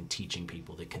brand and teaching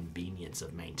people the convenience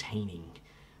of maintaining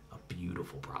a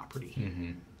beautiful property.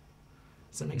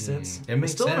 Does that make sense? It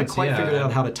makes I still haven't sense, quite figured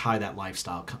out how to tie that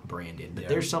lifestyle brand in, but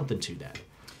there's something to that.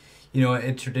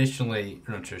 Recently,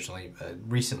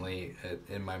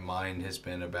 in my mind has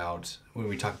been about, when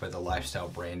we talk about the lifestyle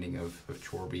branding of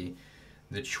Chorbie,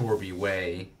 the Chorbie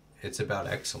way, it's about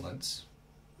excellence.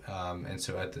 And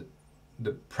so at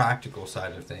the practical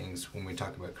side of things, when we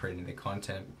talk about creating the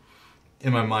content,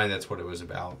 in my mind, that's what it was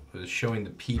about. It was showing the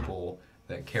people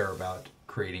that care about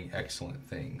creating excellent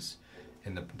things,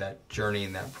 and that journey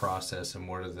and that process, and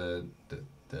what are the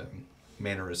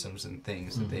mannerisms and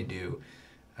things that they do.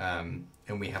 And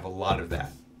we have a lot of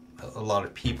that, a lot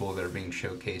of people that are being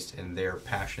showcased in their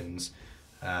passions,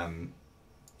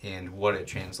 and what it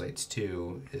translates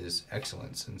to is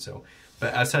excellence. And so,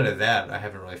 but outside of that, I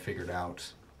haven't really figured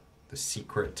out the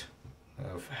secret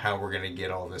of how we're going to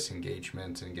get all this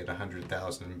engagement and get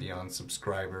 100,000 and beyond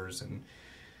subscribers and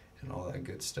all that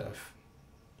good stuff.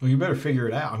 Well, you better figure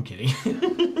it out. I'm kidding.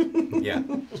 Yeah.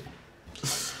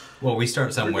 Well, we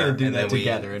start somewhere. We're gonna do and that then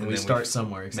together, and we start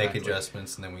somewhere. Exactly. Make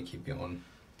adjustments, and then we keep going.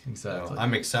 Exactly. So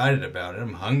I'm excited about it.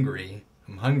 I'm hungry.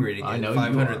 I'm hungry to get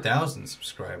 500,000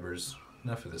 subscribers.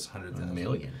 Enough of this 100,000. 1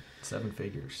 million. 7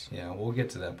 figures. Yeah, we'll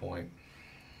get to that point.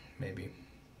 Maybe.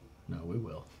 No, we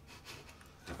will.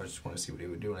 I just want to see what he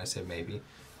would do when I say maybe.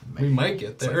 We might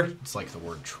get there. It's like the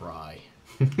word try.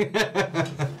 Hate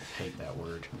that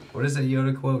word. What is that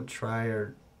Yoda quote? Try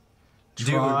or...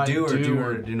 do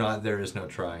or do not. There is no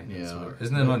try. Yeah.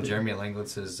 Isn't that on Jeremy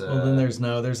Langletz's... well, then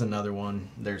there's another one.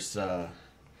 There's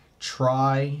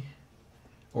try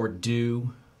or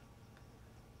do.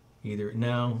 Either.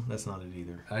 No, that's not it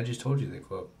either. I just told you the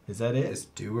quote. Is that it? It's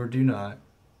do or do not.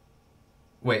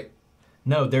 Wait.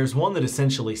 No, there's one that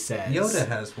essentially says... Yoda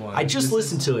has one. I just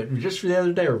listened to it just the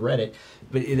other day, or read it.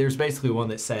 But there's basically one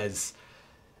that says,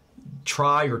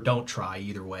 try or don't try,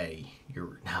 either way.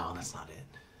 No, that's not it.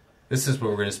 This is what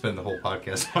we're going to spend the whole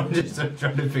podcast on. Just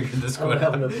trying to figure this one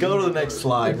out. Go to the next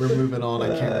slide. We're moving on. I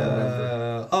can't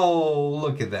remember. Oh,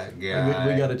 look at that guy.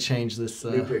 We got to change this.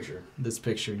 New picture. This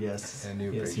picture, yes. A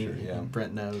new picture, yeah.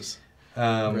 Brent knows.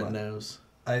 Brent knows.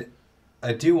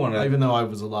 I do want to... Even though I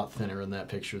was a lot thinner in that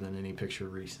picture than any picture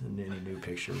any new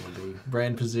picture will be.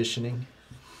 Brand positioning.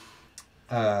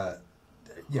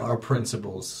 Yeah, our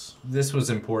principles. This was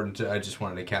important. I just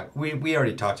wanted to cap. We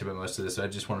already talked about most of this. So I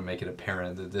just want to make it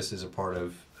apparent that this is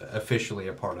officially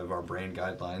a part of our brand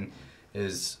guideline,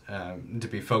 is to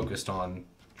be focused on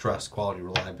trust, quality,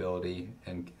 reliability,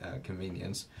 and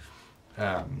convenience.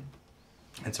 And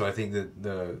so I think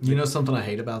that you know something I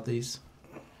hate about these?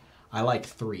 I like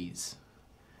 3s,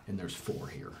 and there's 4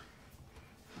 here.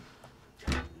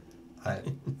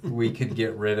 We could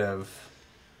get rid of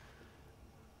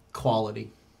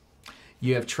quality.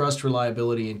 You have trust,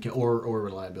 reliability, and or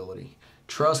reliability.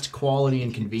 Trust, quality,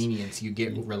 and convenience. You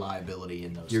get reliability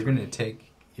in those. You're gonna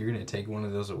take one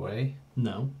of those away?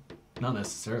 No, not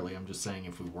necessarily. I'm just saying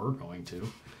if we were going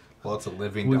to. Well, it's a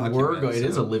living document. It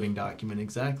is a living document,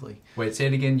 exactly. Wait, say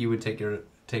it again. You would take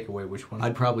away which one?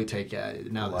 I'd probably take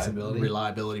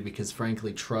reliability, because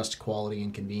frankly, trust, quality,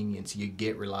 and convenience. You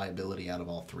get reliability out of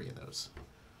all 3 of those.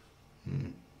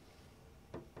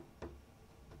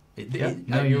 You're right.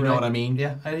 Know what I mean?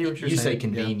 Yeah, I hear what you're saying. You say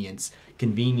convenience. Yeah.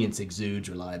 Convenience exudes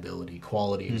reliability.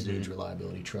 Quality exudes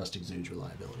reliability. Trust exudes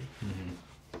reliability.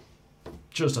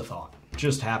 Just a thought.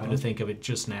 Just happened to think of it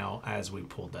just now as we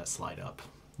pulled that slide up.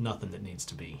 Nothing that needs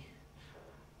to be...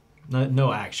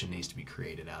 No action needs to be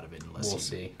created out of it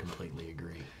unless you completely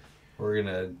agree.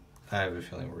 I have a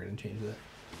feeling we're going to change that.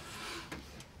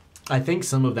 I think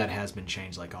some of that has been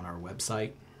changed, like on our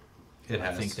website. It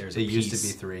has. I think there's it used to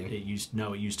be 3. It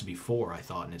used to be 4, I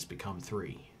thought, and it's become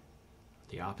 3.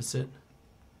 The opposite?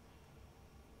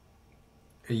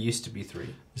 It used to be 3.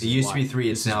 This It is used why- to be 3.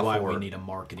 It's now 4. This is why we need a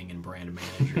marketing and brand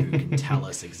manager who can tell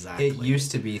us exactly. It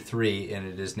used to be 3, and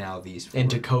it is now these 4. And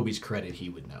to Kobe's credit, he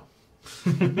would know.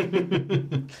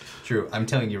 True. I'm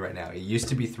telling you right now. It used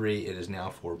to be 3. It is now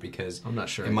 4 because I'm not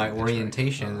sure. in my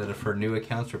orientation that for new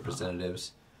accounts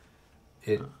representatives,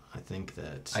 I think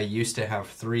that I used to have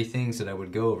 3 things that I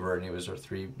would go over, and it was our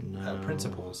 3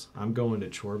 principles. I'm going to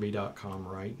Chorbie.com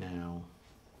right now.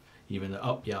 Even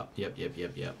though, yep.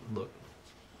 Look.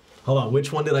 Hold on.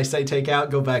 Which one did I say take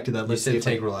out? Go back to that. Let's say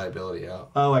take reliability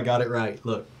out. Oh, I got it right.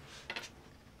 Look.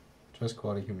 Trust,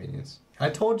 quality, convenience.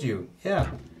 I told you. Yeah.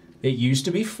 It used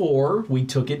to be 4. We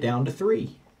took it down to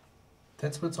 3.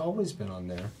 That's what's always been on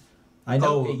there. I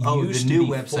know. Oh, used the new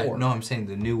to be website. 4. No, I'm saying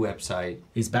the new website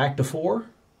Is back to 4?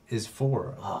 is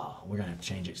 4. Oh, we're going to have to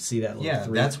change it. See that little Yeah,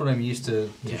 3? that's what I'm used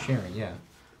to Yeah. sharing. Yeah.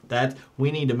 That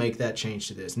we need to make that change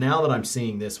to this. Now that I'm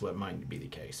seeing this, what might be the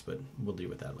case, but we'll deal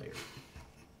with that later.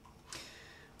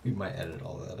 We might edit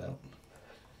all that out.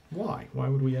 Why? Why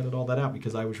would we edit all that out?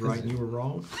 Because I was right and you were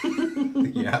wrong?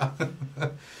 Yeah.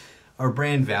 Our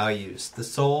brand values, the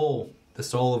soul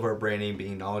of our branding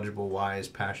being knowledgeable, wise,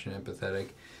 passionate, empathetic,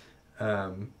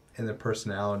 and the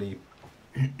personality.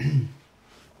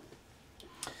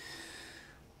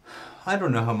 I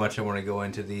don't know how much I want to go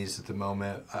into these at the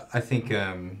moment. I think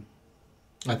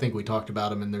we talked about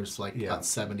them, and there's Yeah. about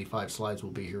 75 slides.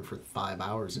 We'll be here for 5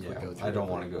 hours if we go through. I don't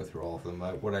want to go through all of them.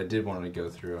 What I did want to go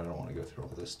through, I don't want to go through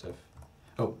all this stuff.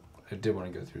 Oh, I did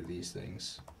want to go through these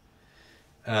things.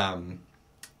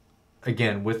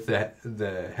 Again, with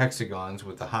the hexagons,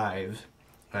 with the hive,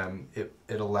 it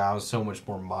allows so much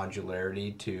more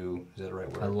modularity to. Is that the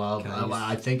right word?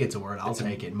 I think it's a word. I'll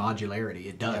take it. Modularity.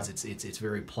 It does. Yeah. It's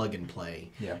very plug and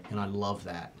play. Yeah. And I love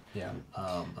that. Yeah.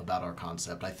 About our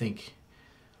concept. I think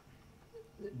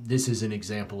this is an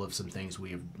example of some things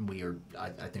we are. I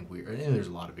think we are. And there's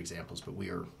a lot of examples, but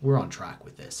we're on track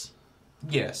with this.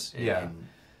 Yes. Yeah. And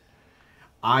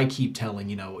I keep telling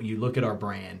you look at our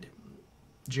brand.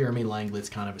 Jeremy Langlet's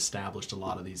kind of established a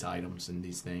lot of these items and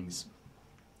these things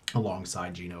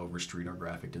alongside Gina Overstreet, our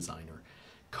graphic designer.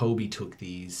 Kobe took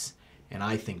these and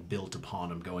I think built upon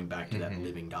them, going back to that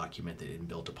living document that it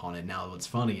built upon it. Now, what's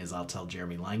funny is I'll tell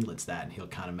Jeremy Langlet's that, and he'll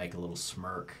kind of make a little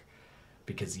smirk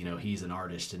because he's an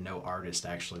artist, and no artist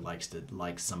actually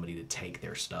likes somebody to take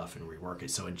their stuff and rework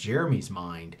it. So in Jeremy's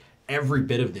mind, every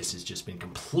bit of this has just been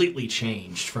completely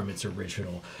changed from its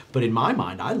original. But in my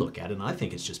mind, I look at it and I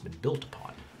think it's just been built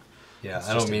upon. Yeah, It's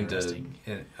I don't just mean to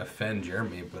interesting. offend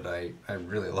Jeremy, but I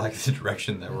really like the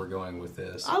direction that we're going with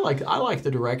this. I like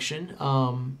the direction,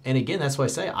 and again, that's why I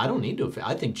say I don't need to.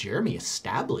 I think Jeremy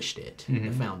established it, the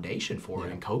foundation for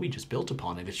it, and Kobe just built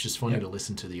upon it. It's just funny to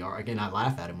listen to the art. Again, I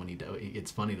laugh at him when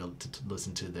it's funny to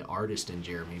listen to the artist in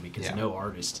Jeremy because no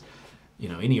artist,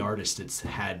 any artist that's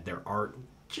had their art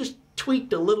just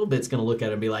tweaked a little bit is going to look at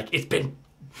it and be like, it's been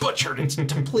butchered. It's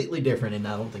completely different, and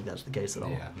I don't think that's the case at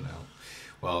all. Yeah, no.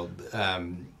 Well,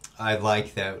 I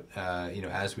like that,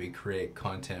 as we create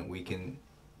content, we can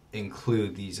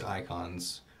include these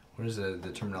icons. What is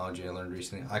the terminology I learned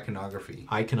recently? Iconography.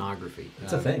 Iconography.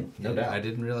 It's a thing, no doubt. I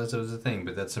didn't realize it was a thing,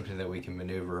 but that's something that we can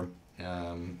maneuver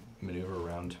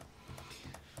around.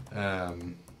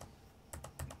 Don't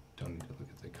need to look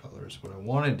at the colors. What I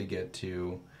wanted to get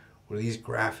to were these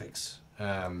graphics.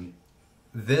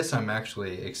 This I'm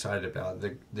actually excited about,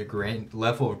 the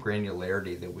level of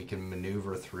granularity that we can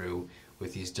maneuver through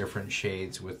with these different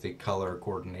shades, with the color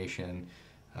coordination.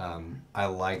 I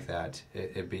like that.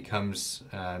 It becomes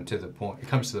to the point. It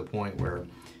comes to the point where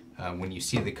when you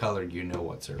see the color, you know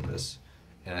what service,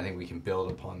 and I think we can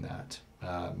build upon that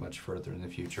much further in the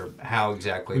future. How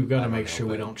exactly? We've got to make sure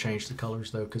we don't change the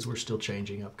colors though, because we're still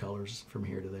changing up colors from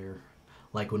here to there.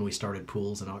 Like when we started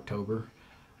pools in October.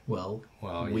 Well,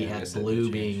 we had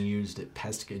blue being used at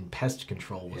pest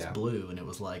control was blue, and it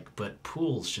was like, but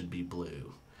pools should be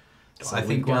blue. So I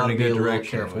think we're on a good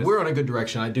direction. We're on a good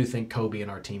direction. I do think Kobe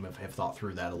and our team have thought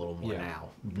through that a little more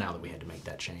now that we had to make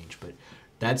that change. But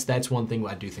that's one thing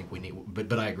I do think we need.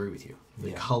 But I agree with you.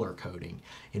 The color coding,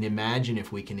 and imagine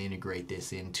if we can integrate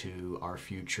this into our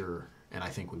future, and I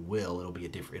think we will. It'll be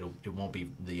it won't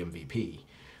be the MVP,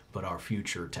 but our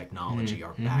future technology,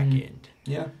 our back end.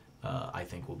 Yeah. I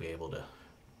think we'll be able to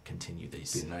continue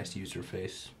these. Be a nice user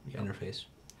interface.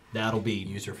 That'll be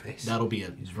user face. That'll be a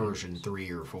version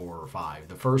 3 or 4 or 5.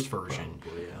 The first version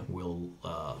will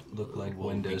look like will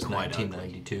Windows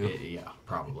 1992. Yeah,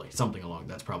 probably something along.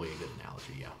 That's probably a good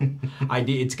analogy. Yeah,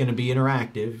 it's going to be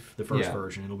interactive. The first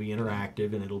version, it'll be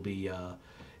interactive, and it'll be.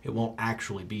 It won't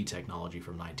actually be technology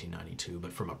from 1992,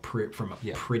 but from a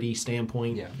pretty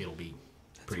standpoint, it'll be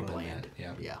pretty bland.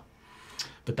 Yeah.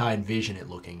 But I envision it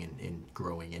looking and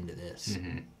growing into this.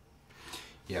 Mm-hmm.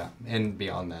 Yeah, and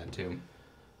beyond that too.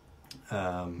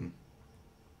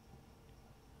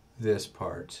 This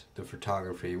part, the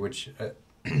photography, which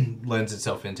lends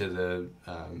itself into the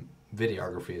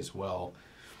videography as well,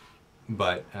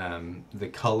 but the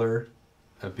color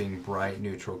of being bright,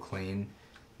 neutral, clean,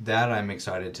 that I'm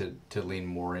excited to lean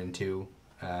more into,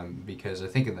 because I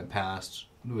think in the past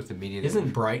with the media...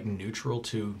 Isn't bright and neutral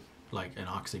too like an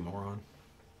oxymoron?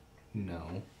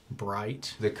 No.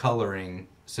 Bright? The coloring,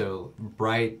 so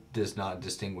bright does not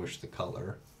distinguish the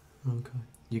color. Okay.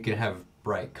 You can have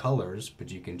bright colors,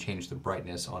 but you can change the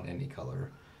brightness on any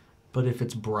color. But if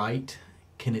it's bright,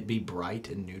 can it be bright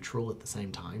and neutral at the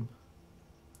same time?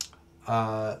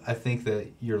 I think that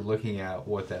you're looking at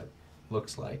what that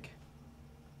looks like,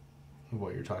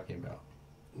 what you're talking about.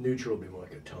 Neutral would be more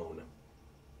like a tone.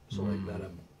 So like not a...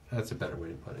 That's a better way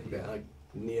to put it, yeah. Like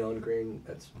neon green,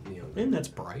 that's neon green. And that's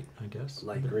bright, I guess.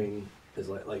 Light green is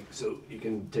like so you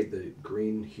can take the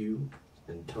green hue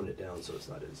and tone it down so it's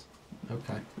not as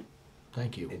Okay.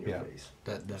 Thank you. in your face.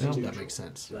 That Neutral. makes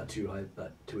sense. Not too high,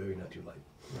 not too heavy, not too light.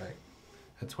 Right.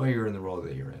 That's why you're in the role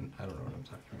that you're in. I don't know what I'm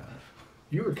talking about.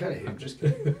 You were kind of I'm just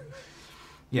kidding.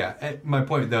 Yeah, my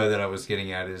point though that I was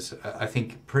getting at is I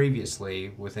think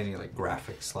previously with any like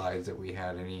graphic slides that we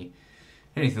had,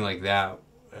 anything like that,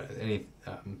 any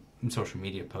social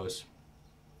media posts,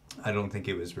 I don't think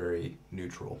it was very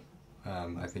neutral.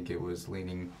 I think it was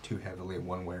leaning too heavily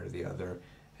one way or the other,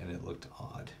 and it looked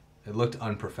odd. It looked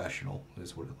unprofessional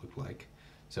is what it looked like.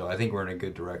 So I think we're in a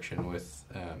good direction with,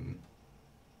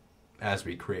 as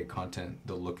we create content,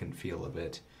 the look and feel of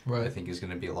it, Right. I think is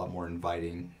going to be a lot more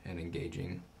inviting and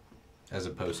engaging, as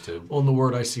opposed to... Well, and the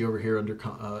word I see over here under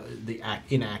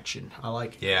in action. I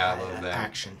like Yeah, I love that.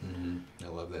 Action. Mm-hmm. I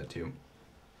love that too.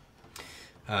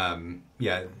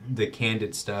 Yeah, the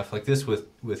candid stuff, like this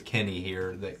with Kenny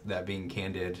here, that being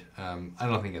candid, I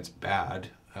don't think it's bad,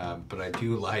 but I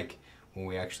do like when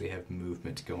we actually have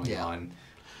movement going on.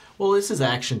 Well, this is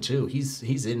action too. He's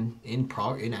he's doing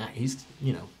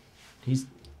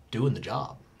the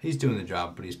job. He's doing the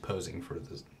job, but he's posing for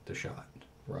the shot.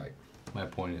 Right. My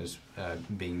point is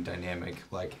being dynamic,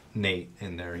 like Nate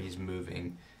in there. He's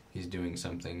moving, he's doing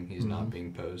something. He's not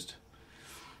being posed.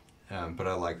 But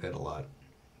I like that a lot.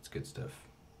 It's good stuff.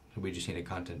 We just need a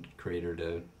content creator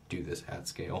to do this at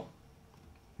scale.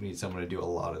 We need someone to do a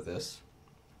lot of this.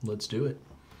 Let's do it.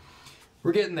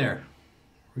 We're getting there.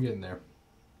 We're getting there.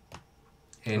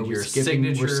 And your skipping,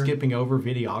 signature... We're skipping over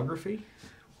videography?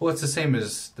 Well, it's the same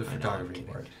as the I know, photography I'm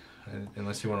part.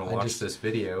 Unless you want to watch this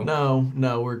video.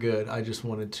 No, we're good. I just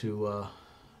wanted to...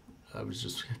 I was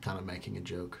just kind of making a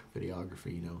joke.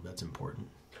 Videography, that's important.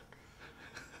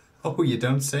 Oh, you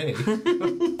don't say.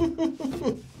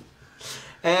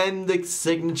 And the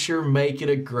signature, make it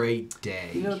a great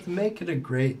day. To make it a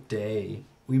great day.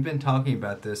 We've been talking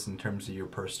about this in terms of your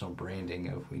personal branding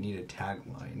of we need a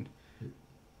tagline.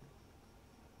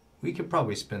 We could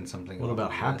probably spin something. What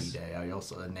about Happy this. Day? I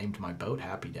also named my boat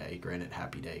Happy Day. Granted,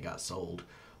 Happy Day got sold,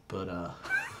 but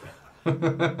we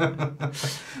don't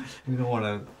want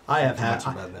to. I have talk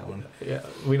much about that one. Yeah,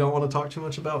 we don't want to talk too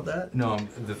much about that. No,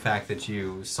 the fact that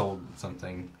you sold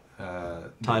something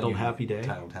titled Happy Day.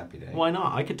 Titled Happy Day. Why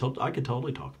not? I could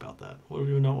totally talk about that. What do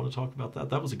you not want to talk about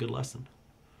that? That was a good lesson.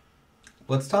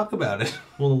 Let's talk about it.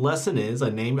 Well, the lesson is I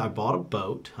bought a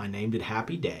boat. I named it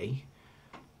Happy Day.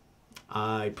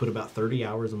 I put about 30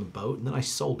 hours on the boat, and then I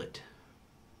sold it.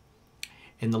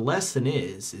 And the lesson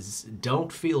is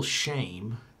don't feel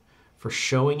shame for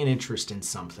showing an interest in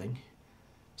something,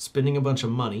 spending a bunch of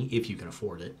money, if you can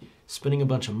afford it, spending a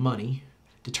bunch of money,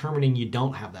 determining you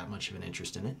don't have that much of an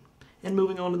interest in it, and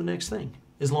moving on to the next thing,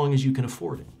 as long as you can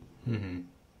afford it. Mm-hmm.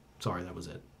 Sorry, that was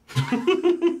it.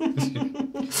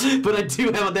 But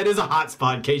that is a hot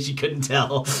spot in case you couldn't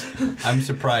tell. I'm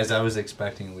surprised. I was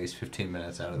expecting at least 15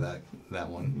 minutes out of that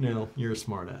one. No, you're a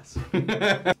smartass.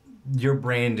 Your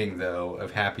branding, though,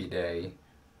 of Happy Day,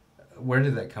 where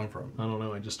did that come from? I don't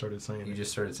know. I just started saying You it.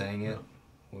 just started saying it?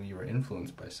 Well, you were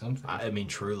influenced by something. I mean,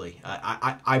 truly.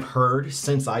 I've heard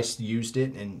since I used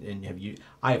it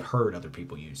I have heard other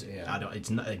people use it. Yeah. It's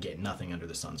not, again, nothing under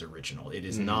the sun's original. It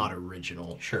is not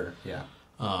original. Sure, yeah.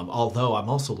 Although I'm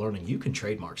also learning you can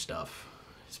trademark stuff,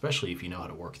 especially if you know how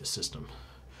to work the system.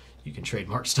 You can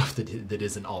trademark stuff that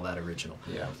isn't all that original.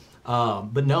 Yeah.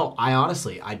 But no, I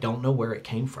don't know where it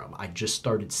came from. I just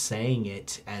started saying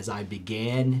it as I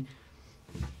began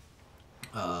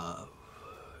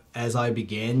having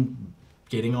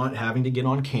to get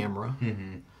on camera,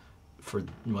 for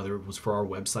whether it was for our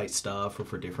website stuff or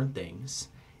for different things.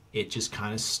 It just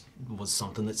kind of was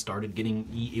something that started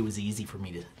it was easy for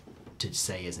me to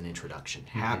say as an introduction.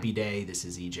 Happy day, this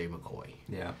is E.J. McCoy.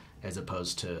 Yeah. As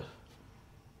opposed to,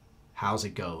 how's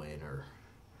it going? Or,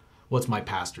 what's my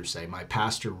pastor say? My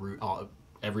pastor,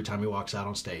 every time he walks out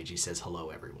on stage, he says, hello,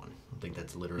 everyone. I think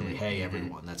that's literally, hey,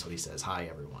 everyone. That's what he says, hi,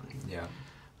 everyone. Yeah.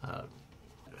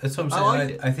 That's what I'm saying.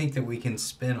 liked it. I think that we can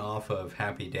spin off of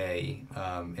Happy Day,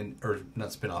 or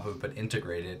not spin off of, but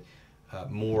integrate it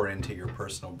more into your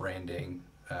personal branding.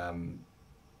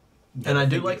 And I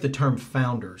do like the term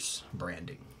founders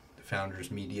branding. Founders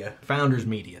Media. Founders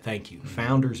Media, thank you.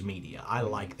 Founders Media. I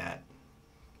like that.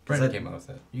 Brent came up with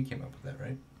that. You came up with that,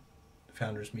 right?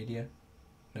 Founders Media?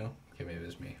 No? Okay, maybe it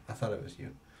was me. I thought it was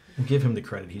you. Give him the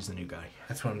credit. He's the new guy.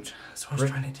 That's what I was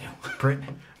trying to do.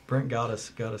 Brent got us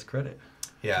credit.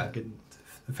 Yeah. Good.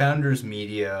 Founders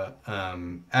Media.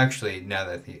 Actually, now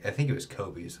that I think it was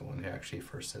Kobe is the one who actually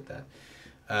first said that.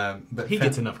 But he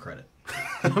gets enough credit.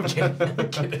 I'm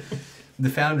kidding. The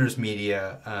Founders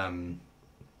Media.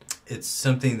 It's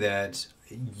something that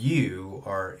you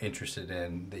are interested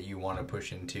in, that you want to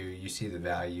push into. You see the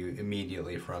value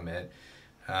immediately from it.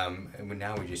 And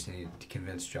now we just need to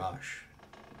convince Josh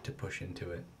to push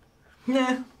into it.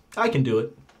 Nah, I can do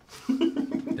it.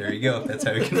 There you go. That's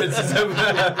how he convinces him.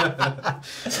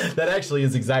 That actually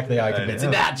is exactly how I convince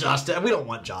him. Nah, Josh, we don't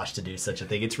want Josh to do such a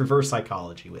thing. It's reverse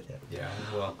psychology with him. Yeah,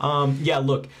 well. Yeah,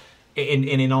 look, and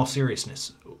in all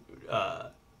seriousness,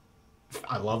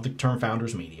 I love the term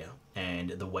Founders Media, and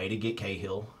the way to get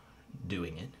Cahill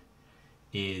doing it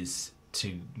is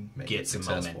to get some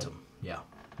momentum. Yeah,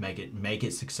 make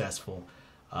it successful.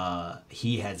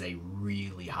 He has a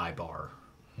really high bar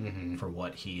for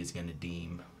what he is going to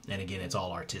deem, and again, it's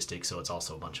all artistic, so it's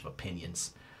also a bunch of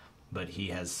opinions. But he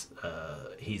has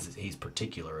he's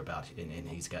particular about it, and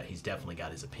he's definitely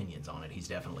got his opinions on it. He's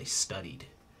definitely studied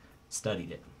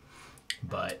it,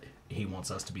 but he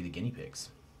wants us to be the guinea pigs.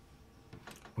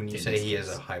 When you say he has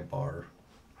a high bar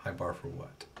for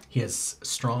what? He has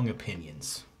strong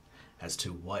opinions as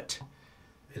to what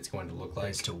it's going to look like.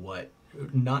 As to what,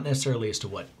 not necessarily as to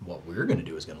what we're going to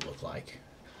do is going to look like.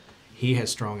 He has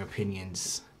strong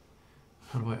opinions.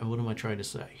 What am I trying to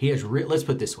say? He has. Let's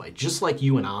put it this way: just like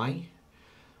you and I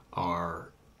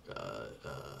are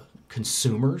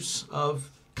consumers of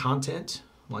content,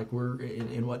 like we're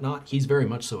in whatnot, he's very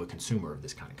much so a consumer of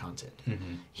this kind of content.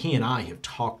 Mm-hmm. He and I have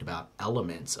talked about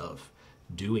elements of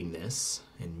doing this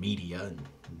in media and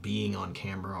being on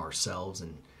camera ourselves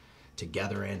and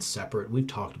together and separate. We've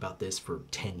talked about this for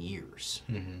 10 years.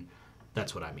 Mm-hmm.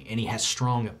 That's what I mean. And he has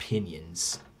strong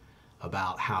opinions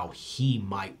about how he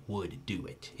would do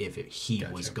it if he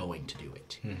was going to do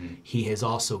it. Mm-hmm. He has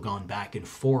also gone back and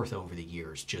forth over the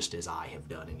years, just as I have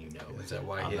done, and you know. Is that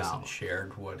why he hasn't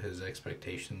shared what his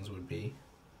expectations would be?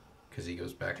 Because he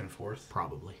goes back and forth?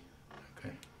 Probably.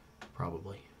 Okay.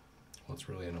 Probably. Well, it's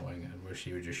really annoying. I wish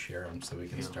he would just share them so we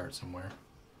can start somewhere.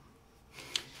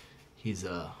 He's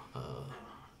a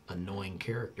annoying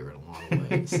character in a lot of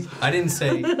ways. I didn't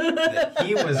say that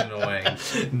he was annoying.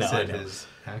 No, I said his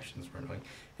actions were annoying.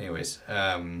 Anyways,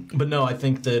 but no, I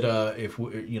think that if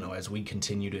we, as we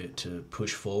continue to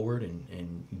push forward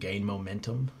and gain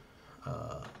momentum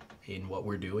in what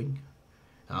we're doing,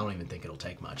 I don't even think it'll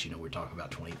take much. We're talking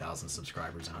about 20,000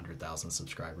 subscribers, 100,000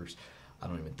 subscribers. I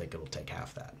don't even think it'll take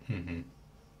half that. Mm-hmm.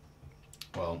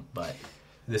 Well, but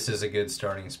this is a good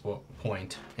starting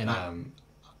point. And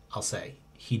I'll say,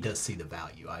 he does see the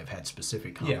value. I've had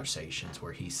specific conversations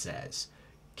where he says,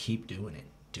 keep doing it.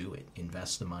 Do it.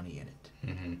 Invest the money in it.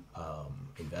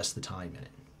 Mm-hmm. Invest the time in it.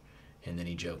 And then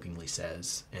he jokingly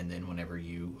says, and then whenever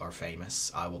you are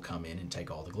famous, I will come in and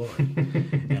take all the glory.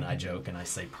 And I joke and I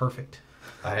say, perfect.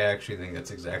 I actually think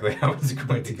that's exactly how it's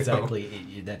going to go.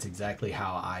 That's exactly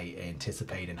how I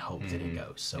anticipate and hope that it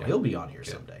goes. So he'll be on here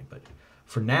someday. But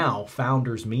for now,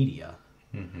 Founders Media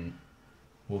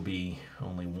will be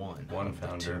only one of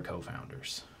founder. the two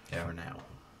co-founders for now.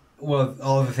 Well,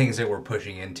 all the things that we're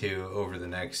pushing into over the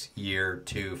next year,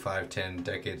 2, 5, 10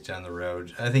 decades down the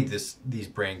road, I think these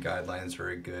brand guidelines are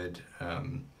a good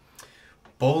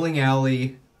bowling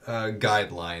alley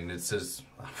guideline. It says,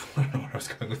 I don't know where I was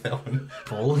going with that one.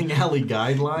 Bowling alley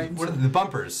guidelines? What are the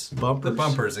bumpers? The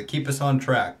bumpers that keep us on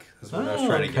track. That's what I was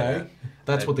trying to get at.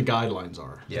 That's what the guidelines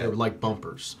are. Yeah. They're like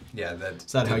bumpers. Yeah, that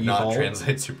is that how you not bowl?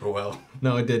 Translate super well.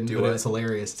 No, it didn't, but it's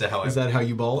hilarious. Is that how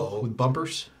you bowl? With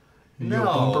bumpers? No, a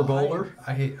bumper bowler?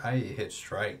 I hit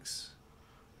strikes.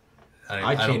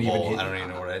 I can't even hit. I don't even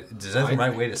know what is that the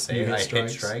right way to say it? Hit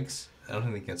strikes? I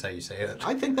don't think that's how you say it.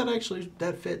 I think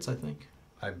that fits, I think.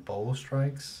 I bowl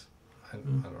strikes? I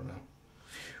don't know.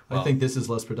 Well, I think this is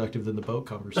less productive than the boat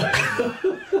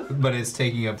conversation. But it's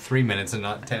taking up 3 minutes and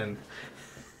not 10.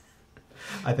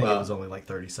 I think it was only like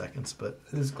 30 seconds, but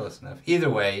this is close enough. Either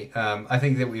way, I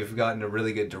think that we've gotten a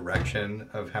really good direction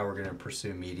of how we're going to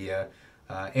pursue media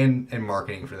and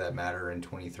marketing for that matter in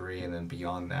 23 and then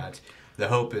beyond that. The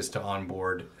hope is to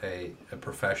onboard a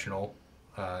professional,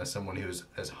 someone who's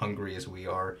as hungry as we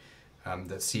are,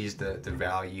 that sees the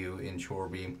value in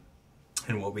Chorbie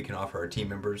and what we can offer our team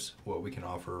members, what we can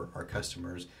offer our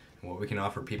customers, and what we can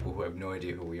offer people who have no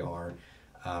idea who we are.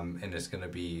 And it's going to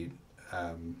be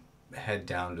head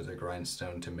down to the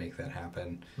grindstone to make that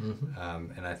happen.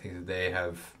 Mm-hmm. And I think that they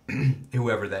have,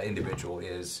 whoever that individual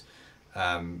is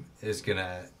going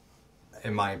to,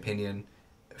 in my opinion,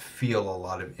 feel a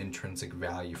lot of intrinsic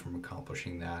value from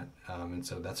accomplishing that. And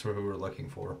so that's what we were looking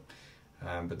for.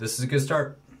 But this is a good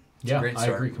start. It's a great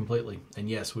start. I agree completely. And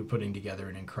yes, we're putting together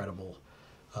an incredible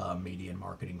media and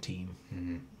marketing team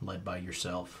led by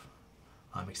yourself.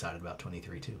 I'm excited about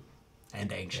 23 too.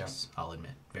 And anxious, yeah. I'll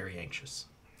admit. Very anxious.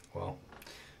 Well,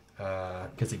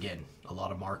 because again, a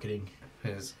lot of marketing. I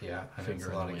think it's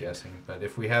a lot of guessing. But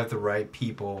if we have the right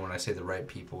people, when I say the right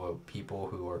people, people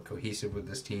who are cohesive with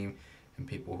this team and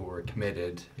people who are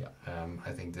committed,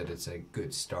 I think that it's a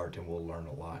good start and we'll learn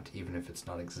a lot, even if it's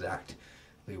not exactly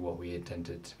what we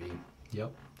intended to be.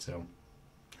 Yep. So,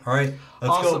 all right.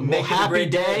 Let's awesome. go. Make it a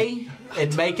great day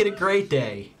and make it a great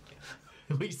day.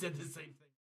 We said the same thing.